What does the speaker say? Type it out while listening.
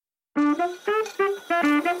Welcome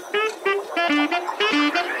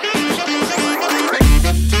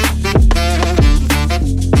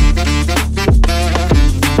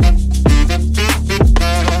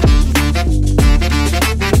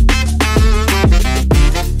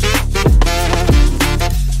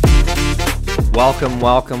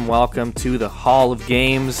to the Hall of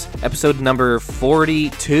Games, episode number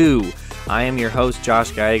 42. I am your host,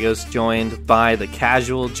 Josh Gallegos, joined by the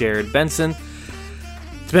casual Jared Benson.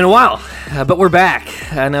 It's been a while, but we're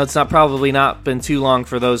back. I know it's probably not been too long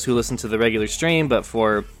for those who listen to the regular stream, but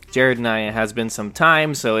for Jared and I, it has been some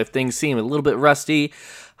time, so if things seem a little bit rusty,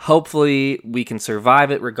 hopefully we can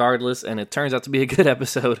survive it regardless, and it turns out to be a good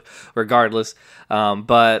episode regardless.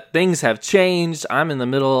 But things have changed. I'm in the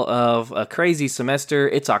middle of a crazy semester.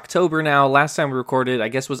 It's October now. Last time we recorded, I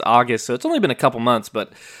guess, was August, so it's only been a couple months,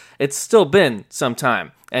 but it's still been some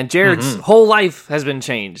time. And Jared's whole life has been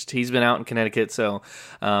changed. He's been out in Connecticut, so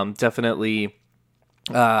definitely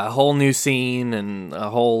a whole new scene and a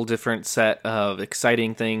whole different set of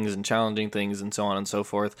exciting things and challenging things and so on and so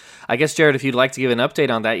forth. I guess, Jared, if you'd like to give an update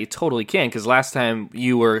on that, you totally can, because last time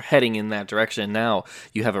you were heading in that direction. Now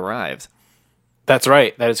you have arrived. That's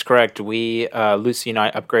right. That is correct. We, Lucy and I,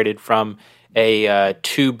 upgraded from a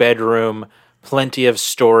 2-bedroom, plenty of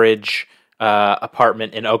storage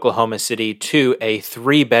apartment in Oklahoma City to a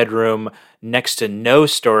 3-bedroom, next to no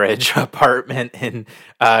storage apartment in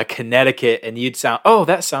Connecticut. And you'd sound, oh,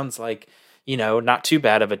 that sounds like, not too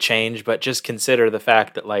bad of a change, but just consider the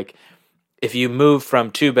fact that, like, if you move from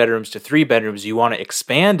 2 bedrooms to 3 bedrooms, you want to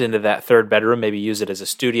expand into that 3rd bedroom, maybe use it as a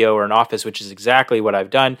studio or an office, which is exactly what I've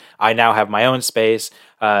done. I now have my own space.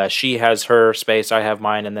 She has her space. I have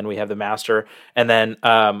mine. And then we have the master. And then,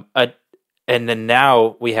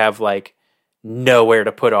 now we have, like, nowhere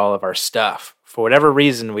to put all of our stuff. For whatever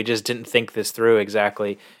reason, we just didn't think this through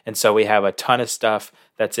exactly. And so we have a ton of stuff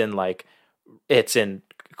that's in, like, it's in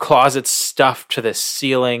closets stuffed to the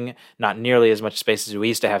ceiling, not nearly as much space as we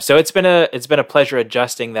used to have. So it's been a pleasure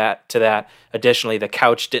adjusting that to that. Additionally, the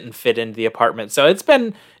couch didn't fit into the apartment. So it's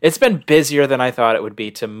been busier than I thought it would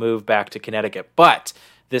be to move back to Connecticut. But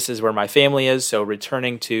this is where my family is, so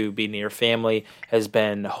returning to be near family has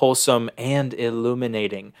been wholesome and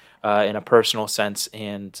illuminating in a personal sense,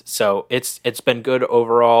 and so it's been good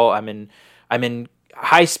overall. I'm in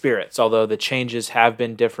high spirits, although the changes have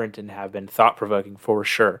been different and have been thought-provoking for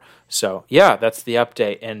sure. So yeah, that's the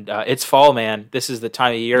update, and it's fall, man. This is the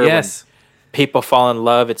time of year when people fall in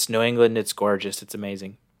love. It's New England. It's gorgeous. It's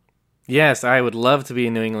amazing. Yes, I would love to be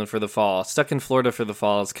in New England for the fall. Stuck in Florida for the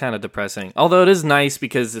fall is kind of depressing. Although it is nice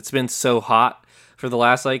because it's been so hot for the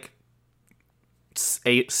last,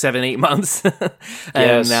 7-8 months.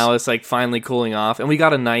 And now it's, finally cooling off. And we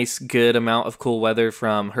got a nice, good amount of cool weather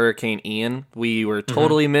from Hurricane Ian. We were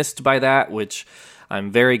totally missed by that, which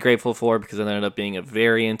I'm very grateful for because it ended up being a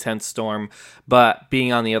very intense storm. But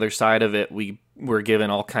being on the other side of it, we were given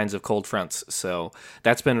all kinds of cold fronts. So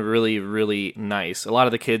that's been really, really nice. A lot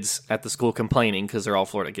of the kids at the school complaining because they're all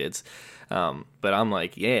Florida kids. But I'm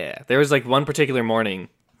like, yeah. There was one particular morning,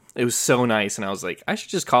 it was so nice. And I was like, I should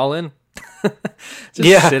just call in.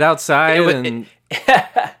 Sit outside and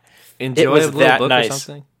enjoy a little book or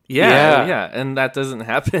something. Yeah. And that doesn't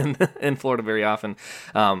happen in Florida very often.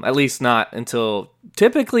 At least not until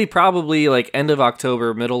typically probably end of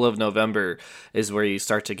October, middle of November is where you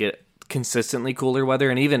start to get consistently cooler weather,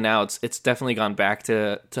 and even now it's definitely gone back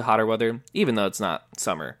to hotter weather, even though it's not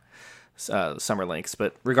summer lengths.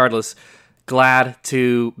 But regardless, glad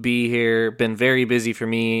to be here. Been very busy for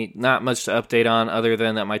me. Not much to update on other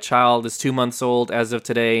than that my child is 2 months old as of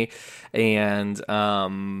today, and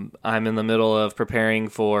I'm in the middle of preparing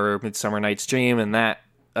for Midsummer Night's Dream, and that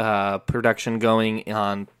production going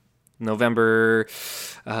on November.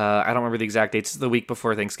 I don't remember the exact dates. It's the week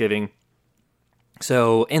before Thanksgiving.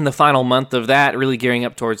 So in the final month of that, really gearing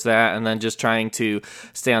up towards that, and then just trying to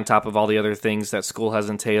stay on top of all the other things that school has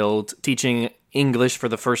entailed. Teaching English for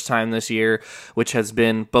the first time this year, which has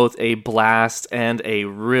been both a blast and a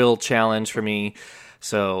real challenge for me.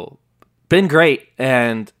 So been great,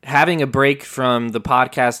 and having a break from the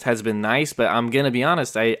podcast has been nice, but I'm going to be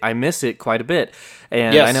honest, I miss it quite a bit.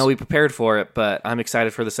 And I know we prepared for it, but I'm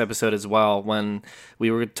excited for this episode as well. When we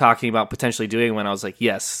were talking about potentially doing one, I was like,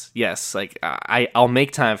 yes, I'll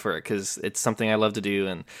make time for it because it's something I love to do.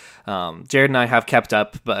 And Jared and I have kept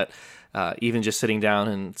up, but even just sitting down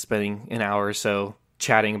and spending an hour or so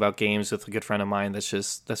chatting about games with a good friend of mine, that's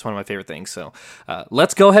one of my favorite things. So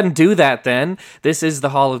let's go ahead and do that then. This is the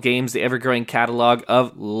Hall of Games, the ever-growing catalog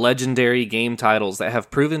of legendary game titles that have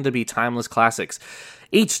proven to be timeless classics.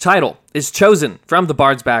 Each title is chosen from the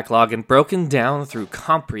Bard's backlog and broken down through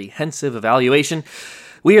comprehensive evaluation.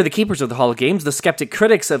 We are the keepers of the Hall of Games, the skeptic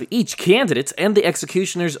critics of each candidate, and the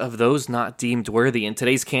executioners of those not deemed worthy. And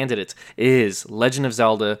today's candidate is Legend of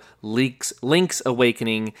Zelda Link's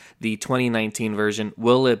Awakening, the 2019 version.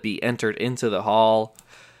 Will it be entered into the Hall?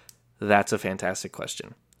 That's a fantastic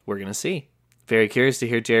question. We're going to see. Very curious to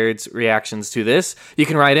hear Jared's reactions to this. You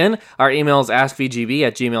can write in. Our email is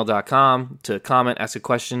askvgb@gmail.com to comment, ask a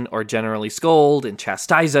question, or generally scold and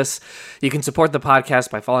chastise us. You can support the podcast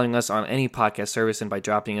by following us on any podcast service and by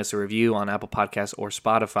dropping us a review on Apple Podcasts or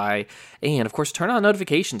Spotify. And, of course, turn on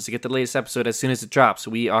notifications to get the latest episode as soon as it drops.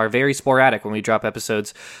 We are very sporadic when we drop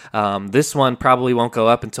episodes. This one probably won't go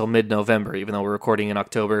up until mid-November, even though we're recording in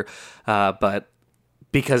October. But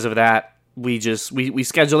because of that, we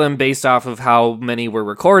schedule them based off of how many we're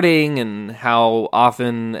recording and how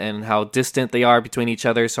often and how distant they are between each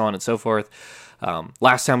other, so on and so forth.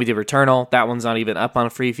 Last time we did Returnal, that one's not even up on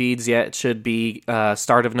free feeds yet. It should be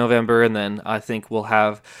start of November, and then I think we'll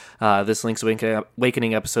have this Link's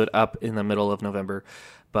Awakening episode up in the middle of November.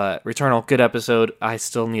 But Returnal, good episode. I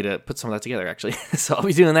still need to put some of that together, actually. So I'll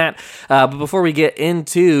be doing that. But before we get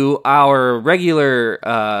into our regular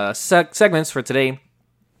segments for today,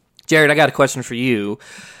 Jared, I got a question for you.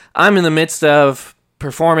 I'm in the midst of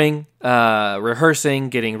performing, rehearsing,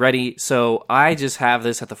 getting ready, so I just have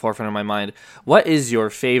this at the forefront of my mind. What is your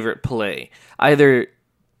favorite play? Either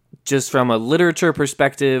just from a literature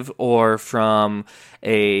perspective or from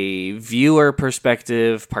a viewer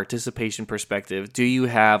perspective, participation perspective. Do you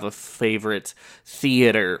have a favorite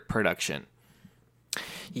theater production?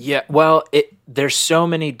 Yeah, well, there's so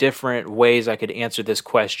many different ways I could answer this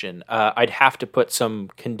question. I'd have to put some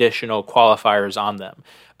conditional qualifiers on them.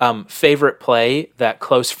 Favorite play that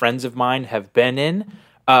close friends of mine have been in,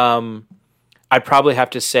 I'd probably have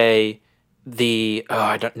to say the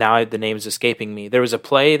name's escaping me. There was a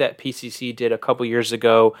play that PCC did a couple years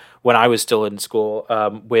ago when I was still in school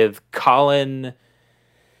with Colin.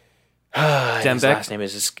 His last name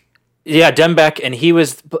is. Yeah, Dembeck, and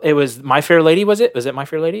it was My Fair Lady, was it? Was it My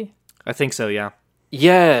Fair Lady? I think so, yeah.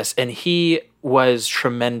 Yes, and he was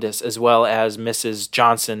tremendous, as well as Mrs.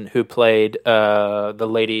 Johnson, who played the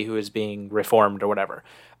lady who is being reformed or whatever.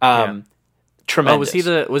 Tremendous.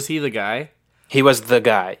 Oh, was he the guy? He was the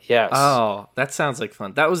guy, yes. Oh, that sounds like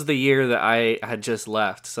fun. That was the year that I had just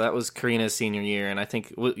left, so that was Karina's senior year, and I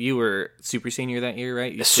think you were super senior that year,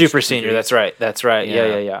 right? Super senior, that's right.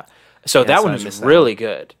 Yeah. So that one was really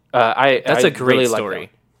good. That's a great story.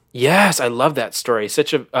 Yes, I love that story.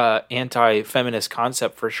 Such a anti-feminist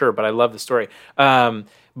concept for sure, but I love the story.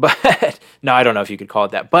 But no, I don't know if you could call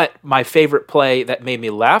it that. But my favorite play that made me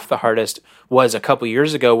laugh the hardest was a couple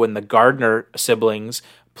years ago when the Gardner siblings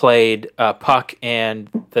played Puck and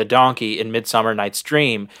the Donkey in Midsummer Night's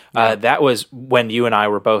Dream. That was when you and I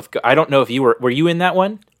were both. I don't know if you were you in that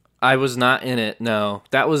one? I was not in it, no.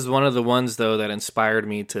 That was one of the ones, though, that inspired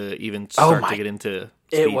me to even start to get into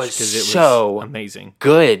speech. It was so amazing.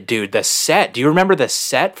 Good, dude. The set. Do you remember the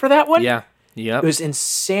set for that one? Yeah. Yep. It was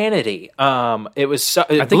insanity. It was so,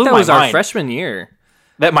 I think that was our freshman year.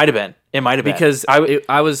 That might have been. It might have been. Because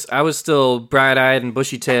I was still bright-eyed and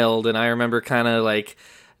bushy-tailed, and I remember kind of like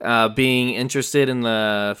being interested in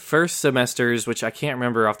the first semesters, which I can't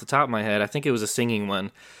remember off the top of my head. I think it was a singing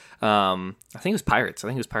one. I think it was Pirates. I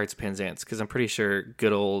think it was Pirates of Penzance, because I'm pretty sure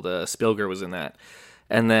good old Spilger was in that.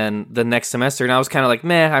 And then the next semester, and I was kind of like,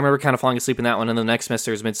 meh, I remember kind of falling asleep in that one, and the next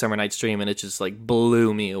semester is Midsummer Night's Dream, and it just, like,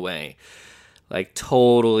 blew me away. Like,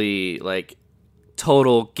 total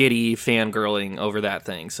giddy fangirling over that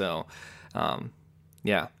thing. So,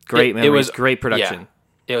 yeah, great memories, it was great production.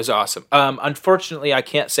 Yeah, it was awesome. Unfortunately, I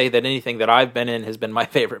can't say that anything that I've been in has been my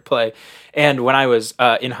favorite play. And when I was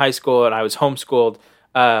in high school and I was homeschooled,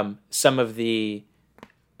 some of the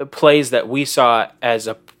plays that we saw as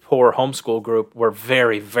a poor homeschool group were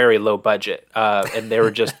very, very low budget, and they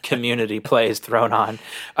were just community plays thrown on,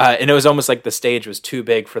 and it was almost like the stage was too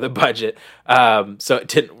big for the budget, so it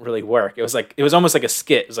didn't really work. It was almost like a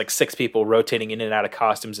skit. It was like 6 people rotating in and out of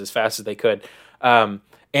costumes as fast as they could,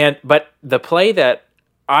 but the play that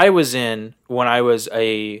I was in when I was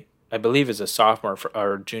I believe as a sophomore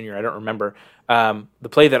or junior, I don't remember, the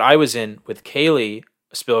play that I was in with Kaylee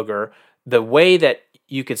Spilger, the way that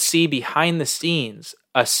you could see behind the scenes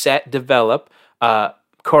a set develop,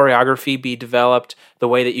 choreography be developed, the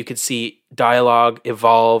way that you could see dialogue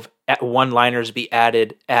evolve, one-liners be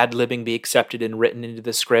added, ad-libbing be accepted and written into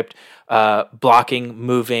the script, blocking,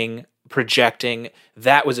 moving, projecting.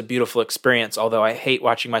 That was a beautiful experience, although I hate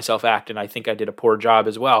watching myself act, and I think I did a poor job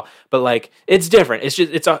as well. But like, it's different.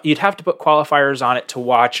 You'd have to put qualifiers on it to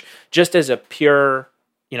watch, just as a pure,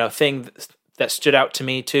 thing that stood out to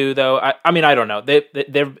me too, though. I mean, I don't know.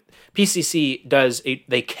 PCC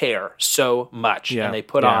they care so much, Yeah, and they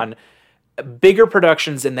put yeah. on bigger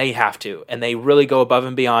productions than they have to, and they really go above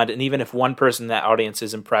and beyond. And even if one person in that audience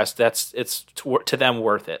is impressed, it's to them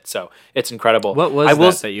worth it. So it's incredible. What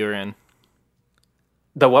was that you were in?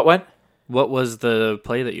 The what? What was the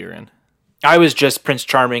play that you were in? I was just Prince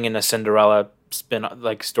Charming in a Cinderella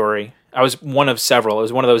story. I was one of several. It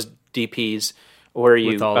was one of those DPs where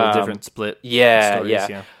you With all the different split yeah.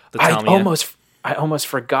 The I Talmia. almost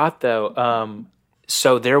forgot though.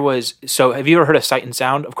 So have you ever heard of Sight and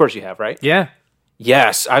Sound? Of course you have, right? Yeah.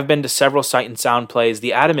 Yes, I've been to several Sight and Sound plays.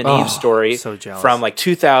 The Adam and Eve story so jealous. from like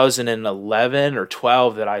 2011 or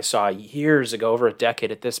 12 that I saw years ago, over a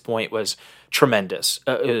decade at this point, was tremendous.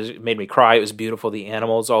 It made me cry. It was beautiful. The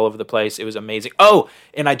animals all over the place. It was amazing. Oh,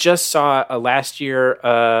 and I just saw earlier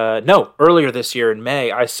this year in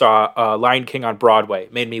May, I saw Lion King on Broadway.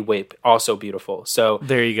 Made me weep. Also beautiful. So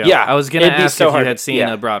There you go. Yeah, I was going to ask so if hard. you had seen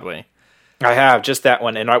Yeah. a Broadway. I have just that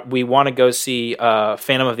one, and we want to go see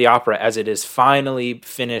Phantom of the Opera as it is finally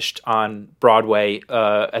finished on Broadway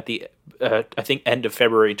at the I think end of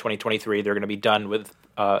February 2023. They're going to be done with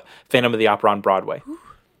Phantom of the Opera on Broadway.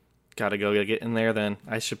 Gotta go get in there then.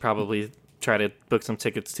 I should probably try to book some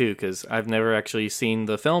tickets too, because I've never actually seen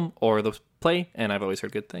the film or the play, and I've always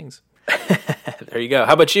heard good things. There you go.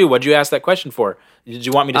 How about you? What'd you ask that question for? Did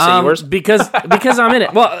you want me to say yours? Because I'm in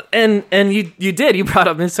it. Well, and you did. You brought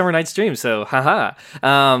up Midsummer Night's Dream, so haha.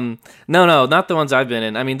 No, not the ones I've been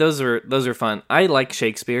in. I mean, those are fun. I like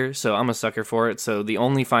Shakespeare, so I'm a sucker for it. So the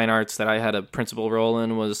only fine arts that I had a principal role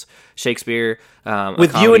in was Shakespeare.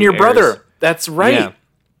 With you and your brother. That's right. Yeah.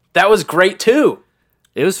 That was great too.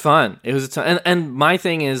 It was fun. It was a ton. And my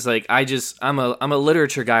thing is like I'm a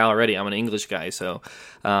literature guy already. I'm an English guy, so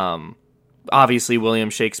obviously William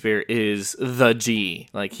Shakespeare is the G.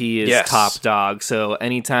 Like he is Yes. top dog. So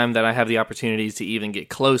anytime that I have the opportunity to even get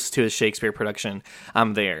close to a Shakespeare production,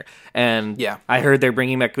 I'm there. And Yeah. I heard they're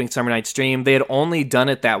bringing back Midsummer Night's Dream. They had only done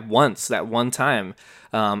it that one time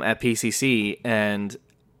at PCC, and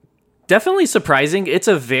definitely surprising. It's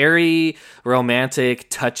a very romantic,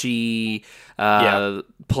 touchy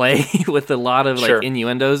play with a lot of like Sure.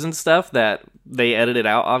 innuendos and stuff that they edited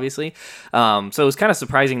out, obviously. So it was kind of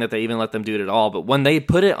surprising that they even let them do it at all. But when they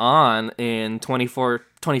put it on in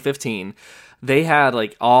 2015, they had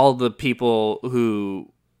like all the people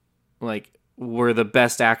who like were the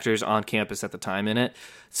best actors on campus at the time in it.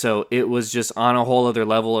 So it was just on a whole other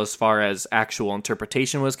level as far as actual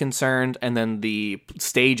interpretation was concerned. And then the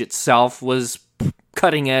stage itself was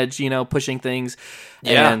cutting edge, pushing things.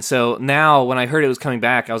 Yeah. And so now when I heard it was coming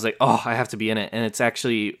back, I was like, oh, I have to be in it. And it's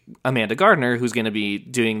actually Amanda Gardner who's going to be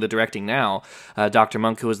doing the directing now. Dr.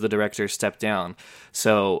 Monk, who was the director, stepped down.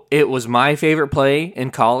 So it was my favorite play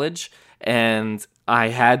in college, and I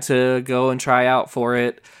had to go and try out for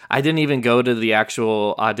it. I didn't even go to the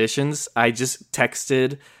actual auditions. I just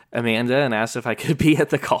texted Amanda and asked if I could be at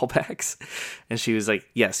the callbacks. And she was like,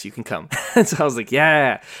 yes, you can come. And so I was like,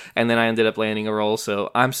 yeah. And then I ended up landing a role.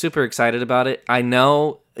 So I'm super excited about it. I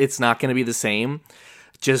know it's not going to be the same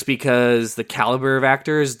just because the caliber of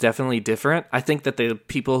actor is definitely different. I think that the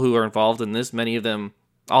people who are involved in this, many of them,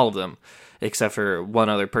 all of them, except for one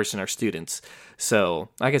other person, are students. So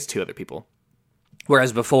I guess two other people.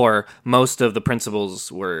 Whereas before, most of the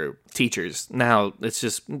principals were teachers. Now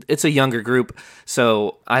it's a younger group,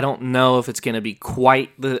 so I don't know if it's going to be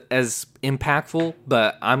quite as impactful,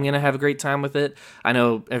 but I'm going to have a great time with it. I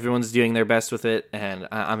know everyone's doing their best with it, and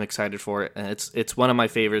I'm excited for it. And it's one of my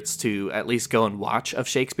favorites to at least go and watch of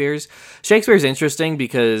Shakespeare's. Shakespeare's interesting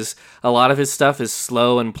because a lot of his stuff is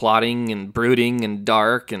slow and plotting and brooding and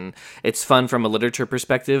dark, and it's fun from a literature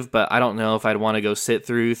perspective, but I don't know if I'd want to go sit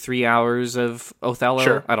through 3 hours of Othello.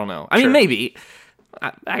 Sure. I don't know. I mean, maybe.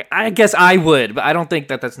 I guess I would, but I don't think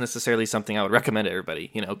that that's necessarily something I would recommend to everybody.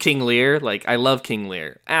 King Lear, like I love King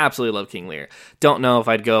Lear. Absolutely love King Lear. Don't know if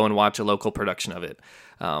I'd go and watch a local production of it.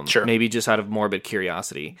 Sure. Maybe just out of morbid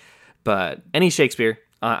curiosity. But any Shakespeare,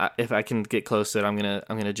 if I can get close to it, I'm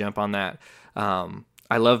gonna jump on that.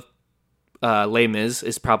 I love Les Mis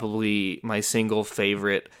is probably my single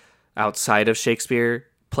favorite outside of Shakespeare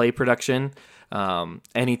play production.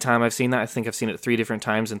 Anytime I've seen that, I think I've seen it 3 different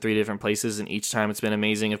times in 3 different places, and each time it's been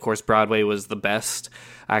amazing. Of course, Broadway was the best.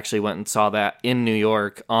 I actually went and saw that in New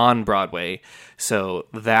York on Broadway, so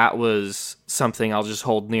that was something I'll just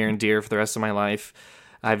hold near and dear for the rest of my life.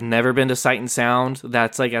 I've never been to Sight and Sound.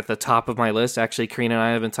 That's like at the top of my list. Actually, Karina and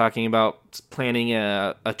I have been talking about planning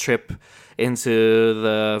a trip into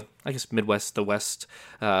the, I guess, Midwest, the west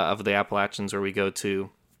of the Appalachians, where we go to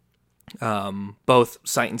both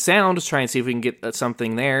Sight and Sound to try and see if we can get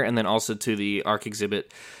something there, and then also to the ARC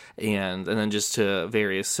exhibit and then just to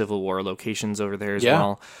various Civil War locations over there as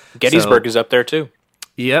well. Gettysburg is up there too.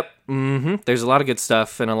 Yep. There's a lot of good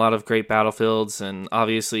stuff and a lot of great battlefields, and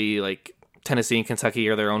obviously like Tennessee and Kentucky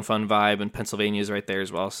are their own fun vibe, and Pennsylvania is right there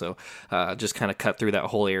as well. So just kind of cut through that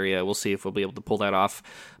whole area. We'll see if we'll be able to pull that off.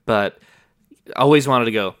 But always wanted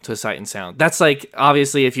to go to Sight and Sound. That's like,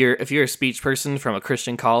 obviously, if you're a speech person from a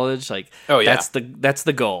Christian college, like that's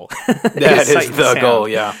the goal. That is the goal.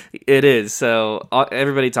 Yeah, it is. So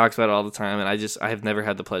everybody talks about it all the time, and I have never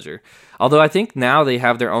had the pleasure. Although I think now they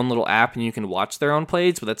have their own little app and you can watch their own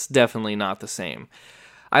plays, but that's definitely not the same.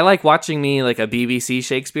 I like watching me like a BBC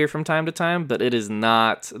Shakespeare from time to time, but it is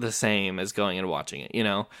not the same as going and watching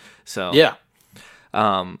it, So yeah.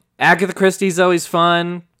 Agatha Christie's always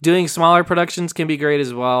fun. Doing smaller productions can be great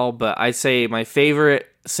as well, but I'd say my favorite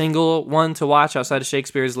single one to watch outside of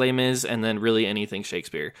Shakespeare is Les Mis, and then really anything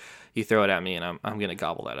Shakespeare. You throw it at me, and I'm going to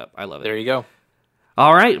gobble that up. I love it. There you go.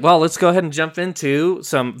 All right, well, let's go ahead and jump into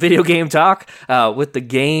some video game talk with the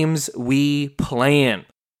games we playing.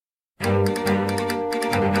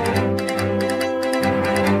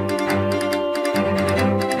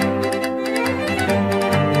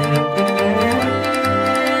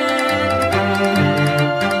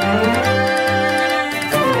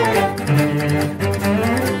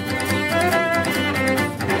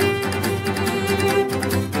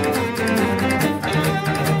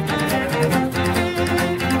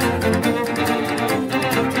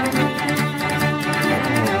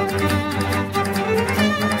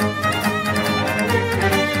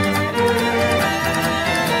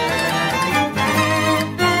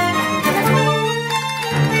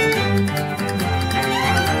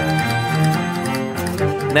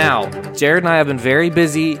 Now, Jared and I have been very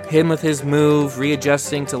busy, him with his move,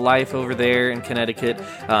 readjusting to life over there in Connecticut,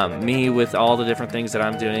 me with all the different things that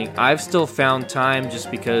I'm doing. I've still found time, just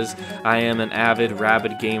because I am an avid,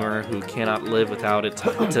 rabid gamer who cannot live without it,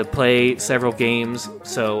 to play several games.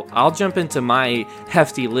 So I'll jump into my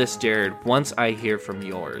hefty list, Jared, once I hear from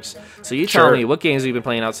yours. So you tell me, what games have you been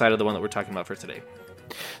playing outside of the one that we're talking about for today?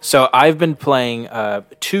 So I've been playing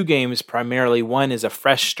 2 games primarily. One is a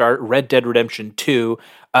fresh start, Red Dead Redemption 2.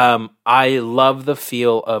 I love the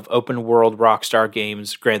feel of open world Rockstar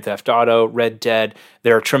games, Grand Theft Auto, Red Dead.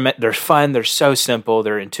 They're fun. They're so simple.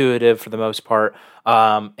 They're intuitive for the most part.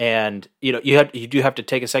 And you do have to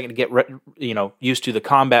take a second to get used to the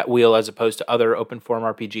combat wheel as opposed to other open form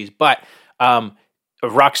RPGs. But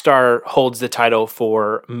Rockstar holds the title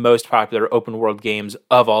for most popular open world games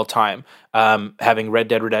of all time, having Red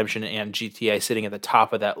Dead Redemption and GTA sitting at the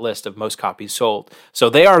top of that list of most copies sold. So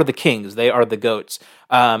they are the kings, they are the GOATs.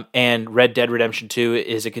 And Red Dead Redemption 2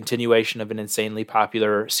 is a continuation of an insanely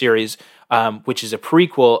popular series, which is a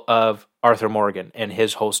prequel of Arthur Morgan and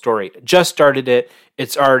his whole story. Just started it.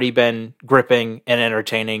 It's already been gripping and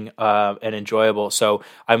entertaining and enjoyable. So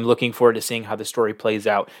I'm looking forward to seeing how the story plays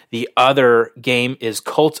out. The other game is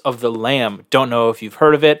Cult of the Lamb. Don't know if you've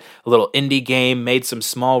heard of it. A little indie game, made some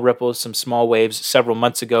small ripples, some small waves several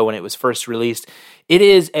months ago when it was first released. It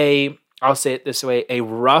is I'll say it this way, a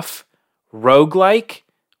rough roguelike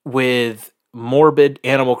with morbid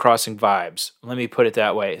Animal Crossing vibes. Let me put it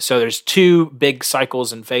that way. So there's 2 big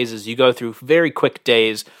cycles and phases. You go through very quick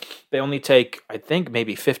days. They only take, I think,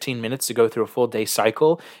 maybe 15 minutes to go through a full day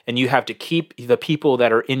cycle, and you have to keep the people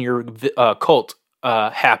that are in your cult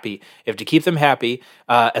happy. You have to keep them happy,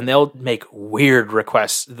 and they'll make weird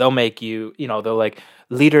requests. They'll make you, they're like,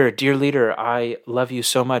 dear leader, I love you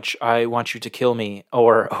so much, I want you to kill me.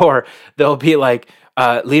 Or they'll be like,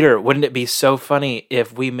 leader, wouldn't it be so funny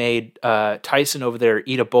if we made Tyson over there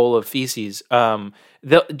eat a bowl of feces?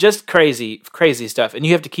 Just crazy stuff. And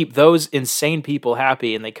you have to keep those insane people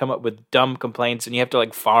happy, and they come up with dumb complaints, and you have to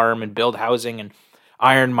like farm and build housing and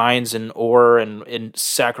iron mines and ore and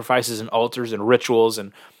sacrifices and altars and rituals,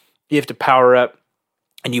 and you have to power up.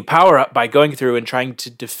 And you power up by going through and trying to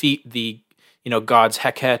defeat the gods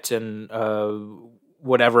Heket and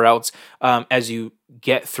whatever else as you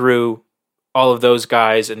get through all of those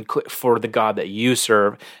guys and for the god that you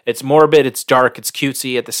serve. It's morbid, it's dark, it's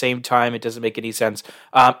cutesy at the same time. It doesn't make any sense.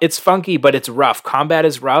 It's funky, but it's rough. Combat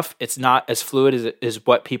is rough. It's not as fluid as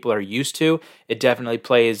what people are used to. It definitely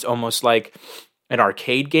plays almost like an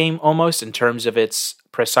arcade game almost in terms of its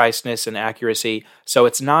preciseness and accuracy. So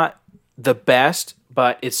it's not the best,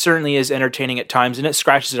 but it certainly is entertaining at times, and it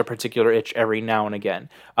scratches a particular itch every now and again.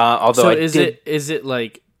 Although, is it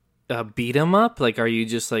like beat 'em up? Like, are you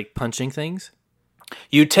just like punching things?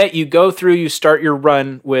 You go through, you start your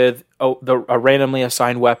run with a randomly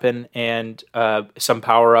assigned weapon and some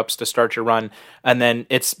power ups to start your run, and then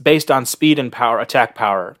it's based on speed and attack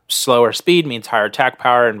power. Slower speed means higher attack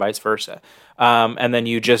power, and vice versa. And then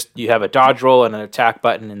you have a dodge roll and an attack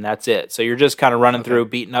button, and that's it. So you're just kind of running through,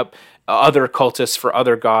 beating up other cultists for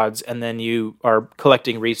other gods, and then you are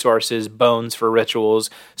collecting resources, bones for rituals,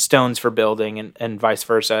 stones for building, and vice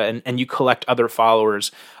versa. And you collect other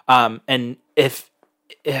followers. And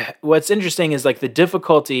what's interesting is like the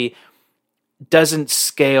difficulty doesn't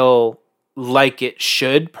scale like it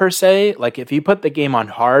should per se. Like if you put the game on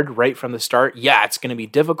hard right from the start, yeah, it's going to be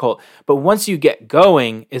difficult. But once you get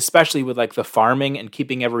going, especially with like the farming and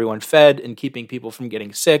keeping everyone fed and keeping people from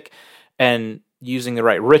getting sick and using the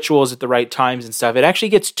right rituals at the right times and stuff, it actually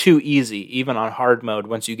gets too easy, even on hard mode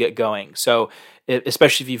once you get going. So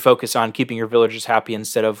especially if you focus on keeping your villagers happy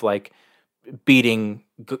instead of like beating,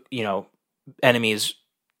 enemies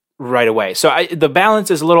right away. So the balance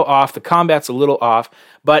is a little off. The combat's a little off,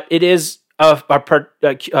 but it is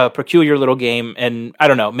a peculiar little game. And I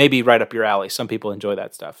don't know, maybe right up your alley. Some people enjoy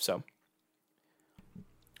that stuff. So,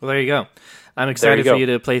 well, there you go. I'm excited for you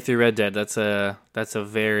to play through Red Dead. That's a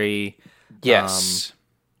very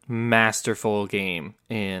masterful game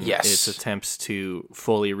in its attempts to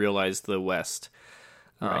fully realize the West.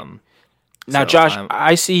 Now, Josh,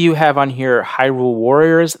 I see you have on here Hyrule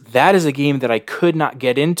Warriors. That is a game that I could not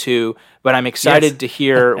get into, but I'm excited to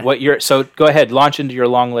hear what you're... So go ahead, launch into your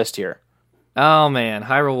long list here. Oh, man.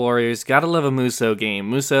 Hyrule Warriors. Gotta love a Musou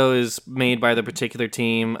game. Musou is made by the particular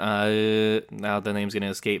team. Now the name's going to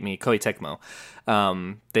escape me. Koei Tecmo.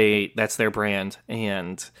 That's their brand,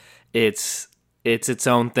 and it's its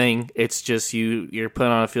own thing. It's just you're put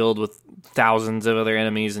on a field with thousands of other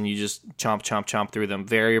enemies, and you just chomp through them.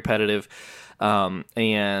 Very repetitive,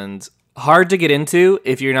 and hard to get into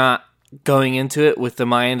if you're not going into it with the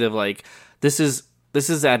mind of like, this is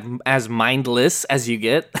as mindless as you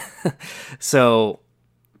get. So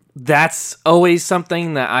that's always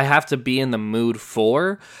something that I have to be in the mood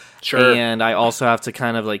for. Sure. And I also have to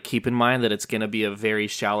kind of like keep in mind that it's going to be a very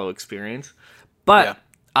shallow experience. But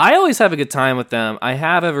I always have a good time with them. I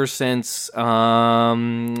have ever since. I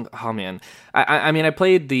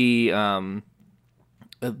played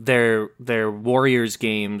their Warriors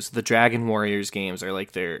games. The Dragon Warriors games are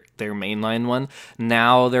like their mainline one.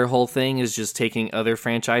 Now their whole thing is just taking other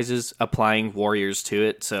franchises, applying Warriors to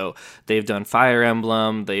it. So they've done Fire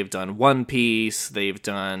Emblem, they've done One Piece, they've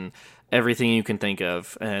done everything you can think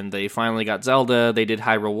of, and they finally got Zelda. They did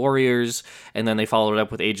Hyrule Warriors, and then they followed it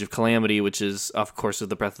up with Age of Calamity, which is, of course,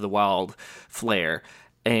 the Breath of the Wild flair.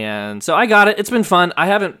 And so I got it. It's been fun. I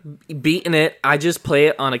haven't beaten it. I just play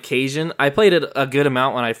it on occasion. I played it a good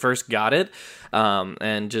amount when I first got it,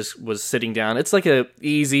 and just was sitting down. It's like a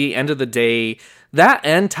easy end of the day. That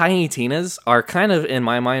and Tiny Tina's are kind of in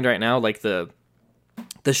my mind right now, like the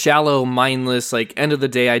shallow, mindless, like end of the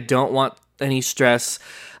day. I don't want any stress.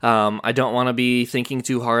 I don't want to be thinking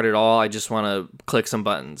too hard at all. I just want to click some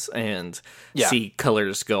buttons and see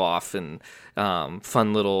colors go off and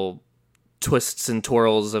fun little twists and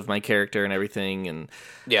twirls of my character and everything, and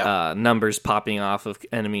numbers popping off of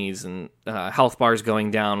enemies and health bars going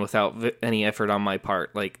down without any effort on my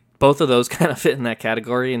part. Like both of those kind of fit in that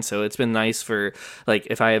category, and so it's been nice for like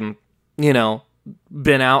if I am,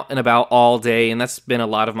 been out and about all day, and that's been a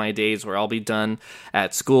lot of my days where I'll be done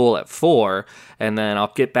at school at 4, and then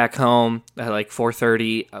I'll get back home at like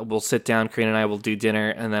 4:30. We'll sit down, Karina and I will do dinner,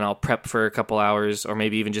 and then I'll prep for a couple hours or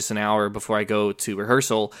maybe even just an hour before I go to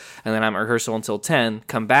rehearsal, and then I'm at rehearsal until 10,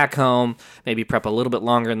 come back home, maybe prep a little bit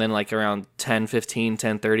longer, and then like around 10:15,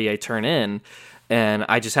 10:30 I turn in, and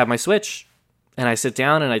I just have my Switch, and I sit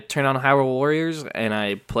down and I turn on Hyrule Warriors, and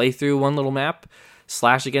I play through one little map,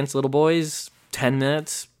 slash against little boys, 10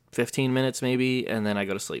 minutes, 15 minutes maybe, and then I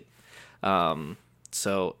go to sleep.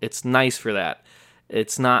 So it's nice for that.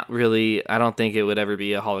 It's not really, I don't think it would ever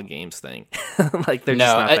be a Hall of Games thing. Like they're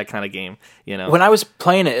just not that kind of game, When I was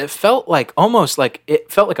playing it, it felt like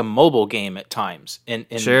a mobile game at times in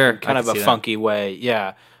kind of a funky way.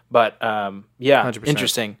 Yeah. But 100%.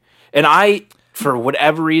 Interesting. And for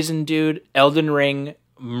whatever reason, dude, Elden Ring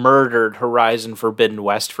murdered Horizon Forbidden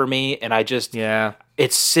West for me, and I just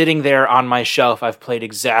it's sitting there on my shelf. I've played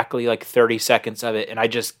exactly like 30 seconds of it, and I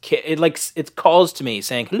just can't, it calls to me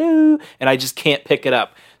saying hello, and I just can't pick it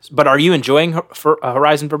up. But are you enjoying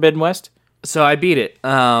Horizon Forbidden West? So I beat it.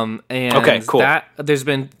 And Okay, cool. There's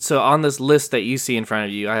been, so on this list that you see in front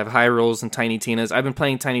of you, I have Hyrule's and Tiny Tina's. I've been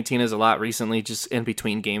playing Tiny Tina's a lot recently, just in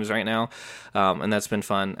between games right now. And that's been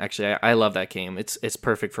fun. Actually, I love that game. It's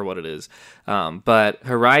perfect for what it is. But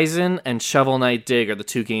Horizon and Shovel Knight Dig are the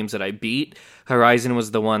two games that I beat. Horizon was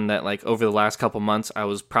the one that, like, over the last couple months, I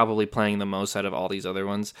was probably playing the most out of all these other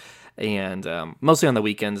ones. And mostly on the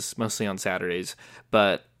weekends, mostly on Saturdays.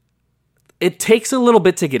 But it takes a little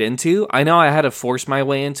bit to get into. I know I had to force my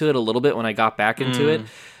way into it a little bit when I got back into it.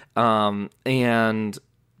 And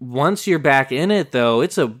once you're back in it, though,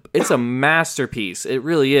 it's a masterpiece. It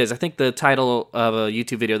really is. I think the title of a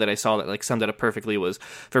YouTube video that I saw that, like, summed it up perfectly was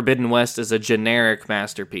Forbidden West is a generic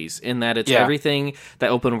masterpiece in that it's everything that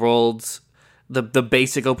open worlds, the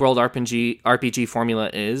basic open world RPG formula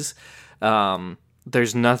is.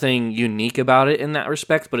 There's nothing unique about it in that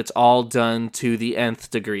respect, but it's all done to the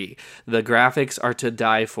nth degree. The graphics are to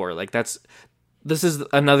die for. Like, this is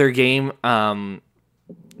another game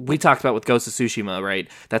we talked about with Ghost of Tsushima, right?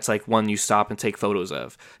 That's like one you stop and take photos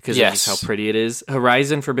of because of just how pretty it is.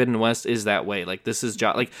 Horizon Forbidden West is that way. Like, this is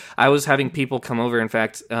like, I was having people come over. In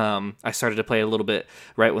fact, I started to play a little bit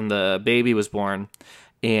right when the baby was born,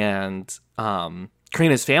 and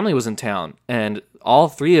Karina's family was in town, and all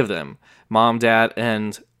three of them, Mom, Dad,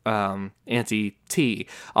 and Auntie T,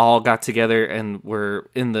 all got together and were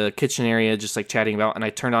in the kitchen area just, like, chatting about, and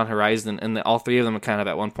I turned on Horizon, and all three of them kind of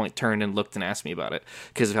at one point turned and looked and asked me about it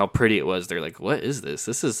because of how pretty it was. They're like, what is this?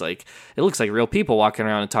 This is like, it looks like real people walking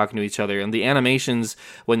around and talking to each other, and the animations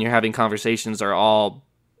when you're having conversations are all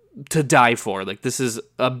to die for. Like, this is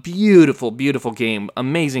a beautiful, beautiful game,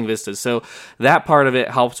 amazing vistas. So that part of it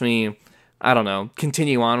helped me, I don't know,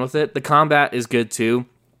 continue on with it. The combat is good too.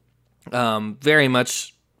 Very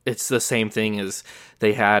much it's the same thing as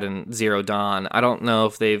they had in Zero Dawn. I don't know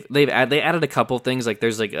if they added a couple things, like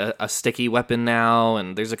there's like a sticky weapon now,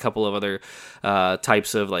 and there's a couple of other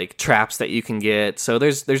types of, like, traps that you can get. So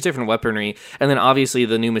there's different weaponry, and then obviously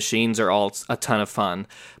the new machines are all a ton of fun.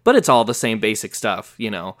 But it's all the same basic stuff, you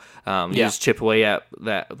know. You just chip away at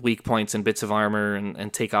that weak points and bits of armor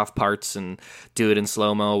and take off parts and do it in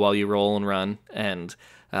slow-mo while you roll and run, and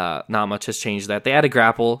not much has changed that. They add a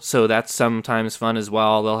grapple, so that's sometimes fun as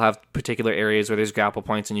well. They'll have particular areas where there's grapple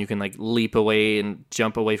points, and you can, like, leap away and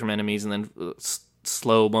jump away from enemies and then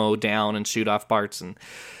slow-mo down and shoot off parts. And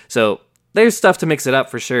so there's stuff to mix it up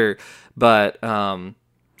for sure. But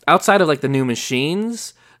outside of, like, the new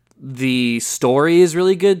machines, the story is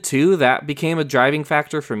really good too. That became a driving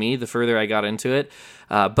factor for me the further I got into it.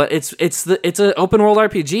 But it's an open world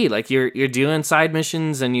RPG. Like, you're doing side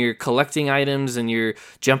missions and you're collecting items and you're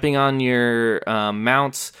jumping on your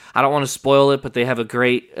mounts. I don't want to spoil it, but they have a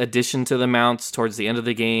great addition to the mounts towards the end of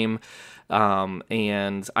the game.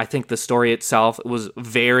 And I think the story itself was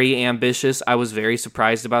very ambitious. I was very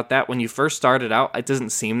surprised about that. When you first started out, it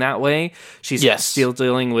doesn't seem that way. She's still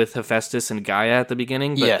dealing with Hephaestus and Gaia at the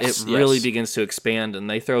beginning, but it really begins to expand, and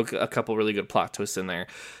they throw a couple really good plot twists in there.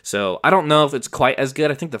 So I don't know if it's quite as good.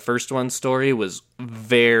 I think the first one's story was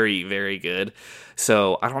very, very good.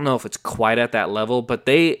 So I don't know if it's quite at that level, but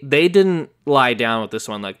they didn't lie down with this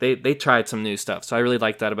one. Like, they tried some new stuff. So I really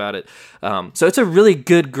like that about it. So it's a really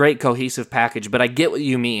good, great, cohesive package, but I get what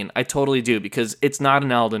you mean. I totally do, because it's not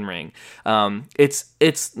an Elden Ring.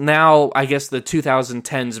 It's now, I guess, the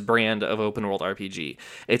 2010s brand of open world RPG.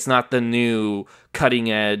 It's not the new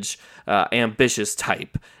cutting edge, ambitious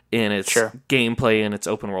type in its gameplay and its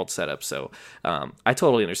open world setup. So I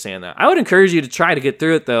totally understand that. I would encourage you to try to get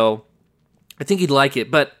through it, though. I think you'd like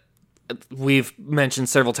it, but we've mentioned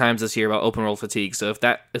several times this year about open world fatigue. So if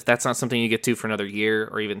that's not something you get to for another year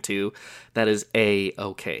or even two, that is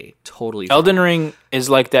okay. Totally fine. Elden Ring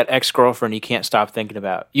is like that ex-girlfriend you can't stop thinking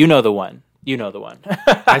about. You know the one.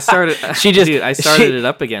 I started it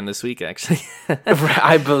up again this week, actually.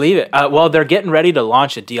 I believe it. Well, they're getting ready to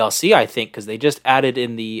launch a DLC, I think, because they just added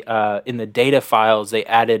in the data files, they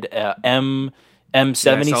added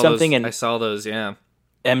M70 something, and I saw those, yeah.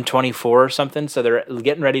 M24 or something. So they're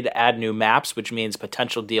getting ready to add new maps, which means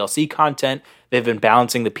potential DLC content. They've been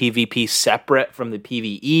balancing the PvP separate from the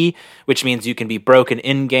PvE, which means you can be broken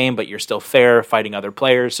in-game, but you're still fair fighting other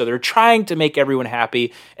players. So they're trying to make everyone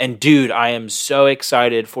happy. And dude, I am so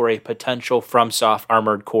excited for a potential FromSoft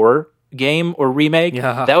Armored Core game or remake.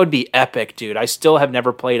 Yeah. That would be epic, dude. I still have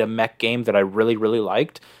never played a mech game that I really, really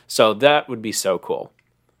liked. So that would be so cool.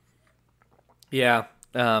 Yeah.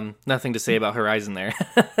 Nothing to say about Horizon there.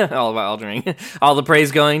 All about Elden Ring. All the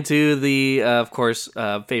praise going to the, of course,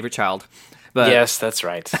 favorite child, But yes, that's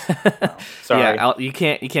right. Oh, sorry. yeah, you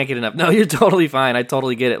can't get enough. No, you're totally fine. I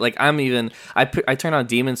totally get it. Like I turned on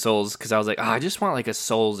Demon Souls because I was like, I just want like a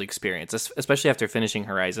Souls experience, especially after finishing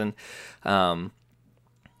Horizon.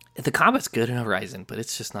 The combat's good in Horizon, but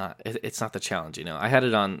it's just not. It's not the challenge, you know. I had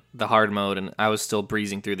it on the hard mode, and I was still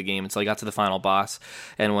breezing through the game until I got to the final boss.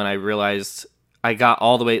 And when I realized I got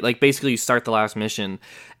all the way, like basically you start the last mission,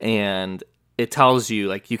 and it tells you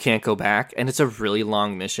like you can't go back, and it's a really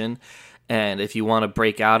long mission. And if you want to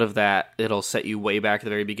break out of that, it'll set you way back at the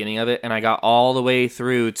very beginning of it. And I got all the way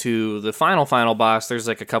through to the final boss. There's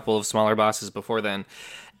like a couple of smaller bosses before then,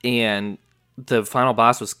 and the final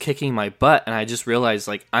boss was kicking my butt, and I just realized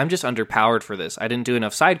like I'm just underpowered for this. I didn't do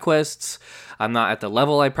enough side quests. I'm not at the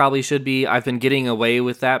level I probably should be. I've been getting away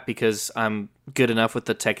with that because I'm good enough with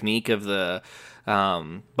the technique of the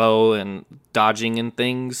bow and dodging and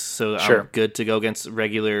things, so Sure. I'm good to go against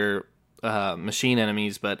regular machine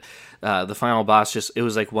enemies. But the final boss, just it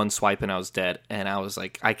was like one swipe and I was dead, and I was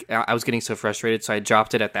like I was getting so frustrated, so I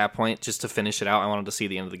dropped it at that point just to finish it out. I wanted to see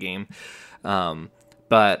the end of the game.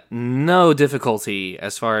 But no difficulty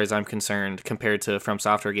as far as I'm concerned compared to From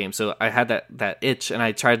Software games. So I had that itch, and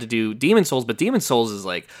I tried to do Demon Souls, but Demon Souls is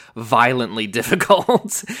like violently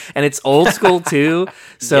difficult, and it's old school too.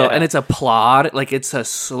 So and it's a plod, like it's a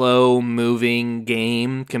slow moving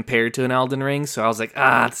game compared to an Elden Ring. So I was like,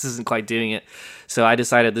 this isn't quite doing it. So I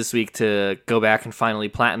decided this week to go back and finally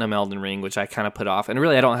platinum Elden Ring, which I kind of put off. And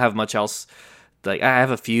really, I don't have much else. Like I have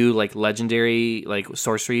a few like legendary like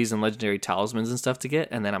sorceries and legendary talismans and stuff to get,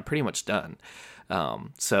 and then I'm pretty much done.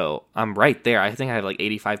 So I'm right there. I think I have like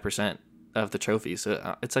 85% of the trophies.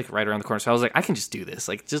 So it's like right around the corner. So I was like, I can just do this.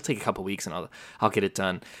 Like just take a couple weeks and I'll get it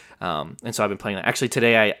done. And so I've been playing that. Actually,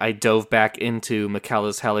 today I dove back into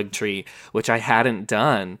Miquella's Haligtree, which I hadn't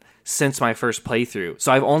done since my first playthrough.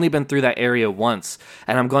 So I've only been through that area once,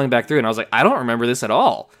 and I'm going back through, and I was like, I don't remember this at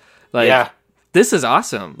all. Like, yeah. This is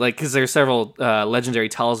awesome, like, because there's several legendary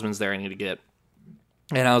talismans there I need to get.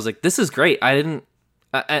 And I was like, this is great. And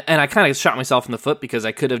I kind of shot myself in the foot because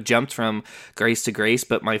I could have jumped from grace to grace,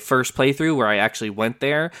 but my first playthrough where I actually went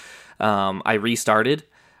there, I restarted.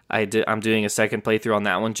 I'm doing a second playthrough on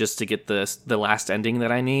that one just to get the last ending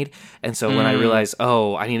that I need. And so when I realized,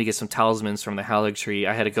 I need to get some talismans from the Haligtree,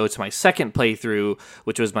 I had to go to my second playthrough,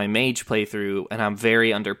 which was my mage playthrough, and I'm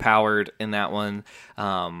very underpowered in that one.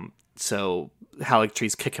 So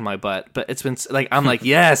Haligtree's kicking my butt, but it's been like, I'm like,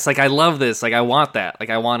 yes, like I love this, like I want that, like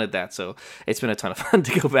I wanted that. So it's been a ton of fun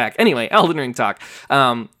to go back. Anyway, Elden Ring talk.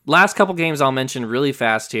 Last couple games I'll mention really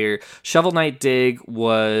fast here. Shovel Knight Dig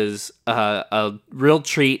was a real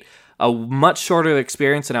treat, a much shorter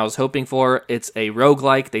experience than I was hoping for. It's a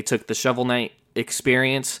roguelike. They took the Shovel Knight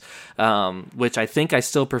experience, which I think I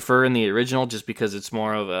still prefer in the original, just because it's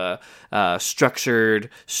more of a structured,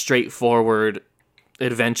 straightforward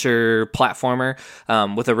adventure platformer.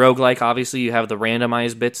 With a roguelike, obviously you have the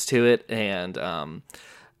randomized bits to it, and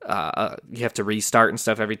you have to restart and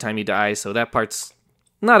stuff every time you die, so that part's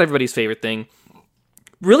not everybody's favorite thing.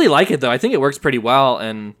 Really like it though. I think it works pretty well,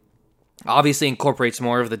 and obviously incorporates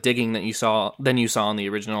more of the digging that you saw in the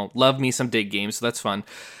original. Love me some dig games, so that's fun.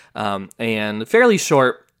 And fairly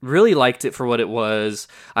short. Really liked it for what it was.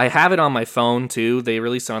 I have it on my phone too. They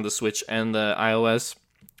released it on the Switch and the iOS.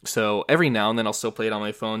 So every now and then I'll still play it on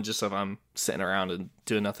my phone just if I'm sitting around and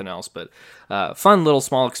doing nothing else. But fun little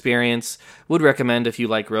small experience. Would recommend if you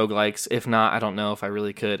like roguelikes. If not, I don't know if I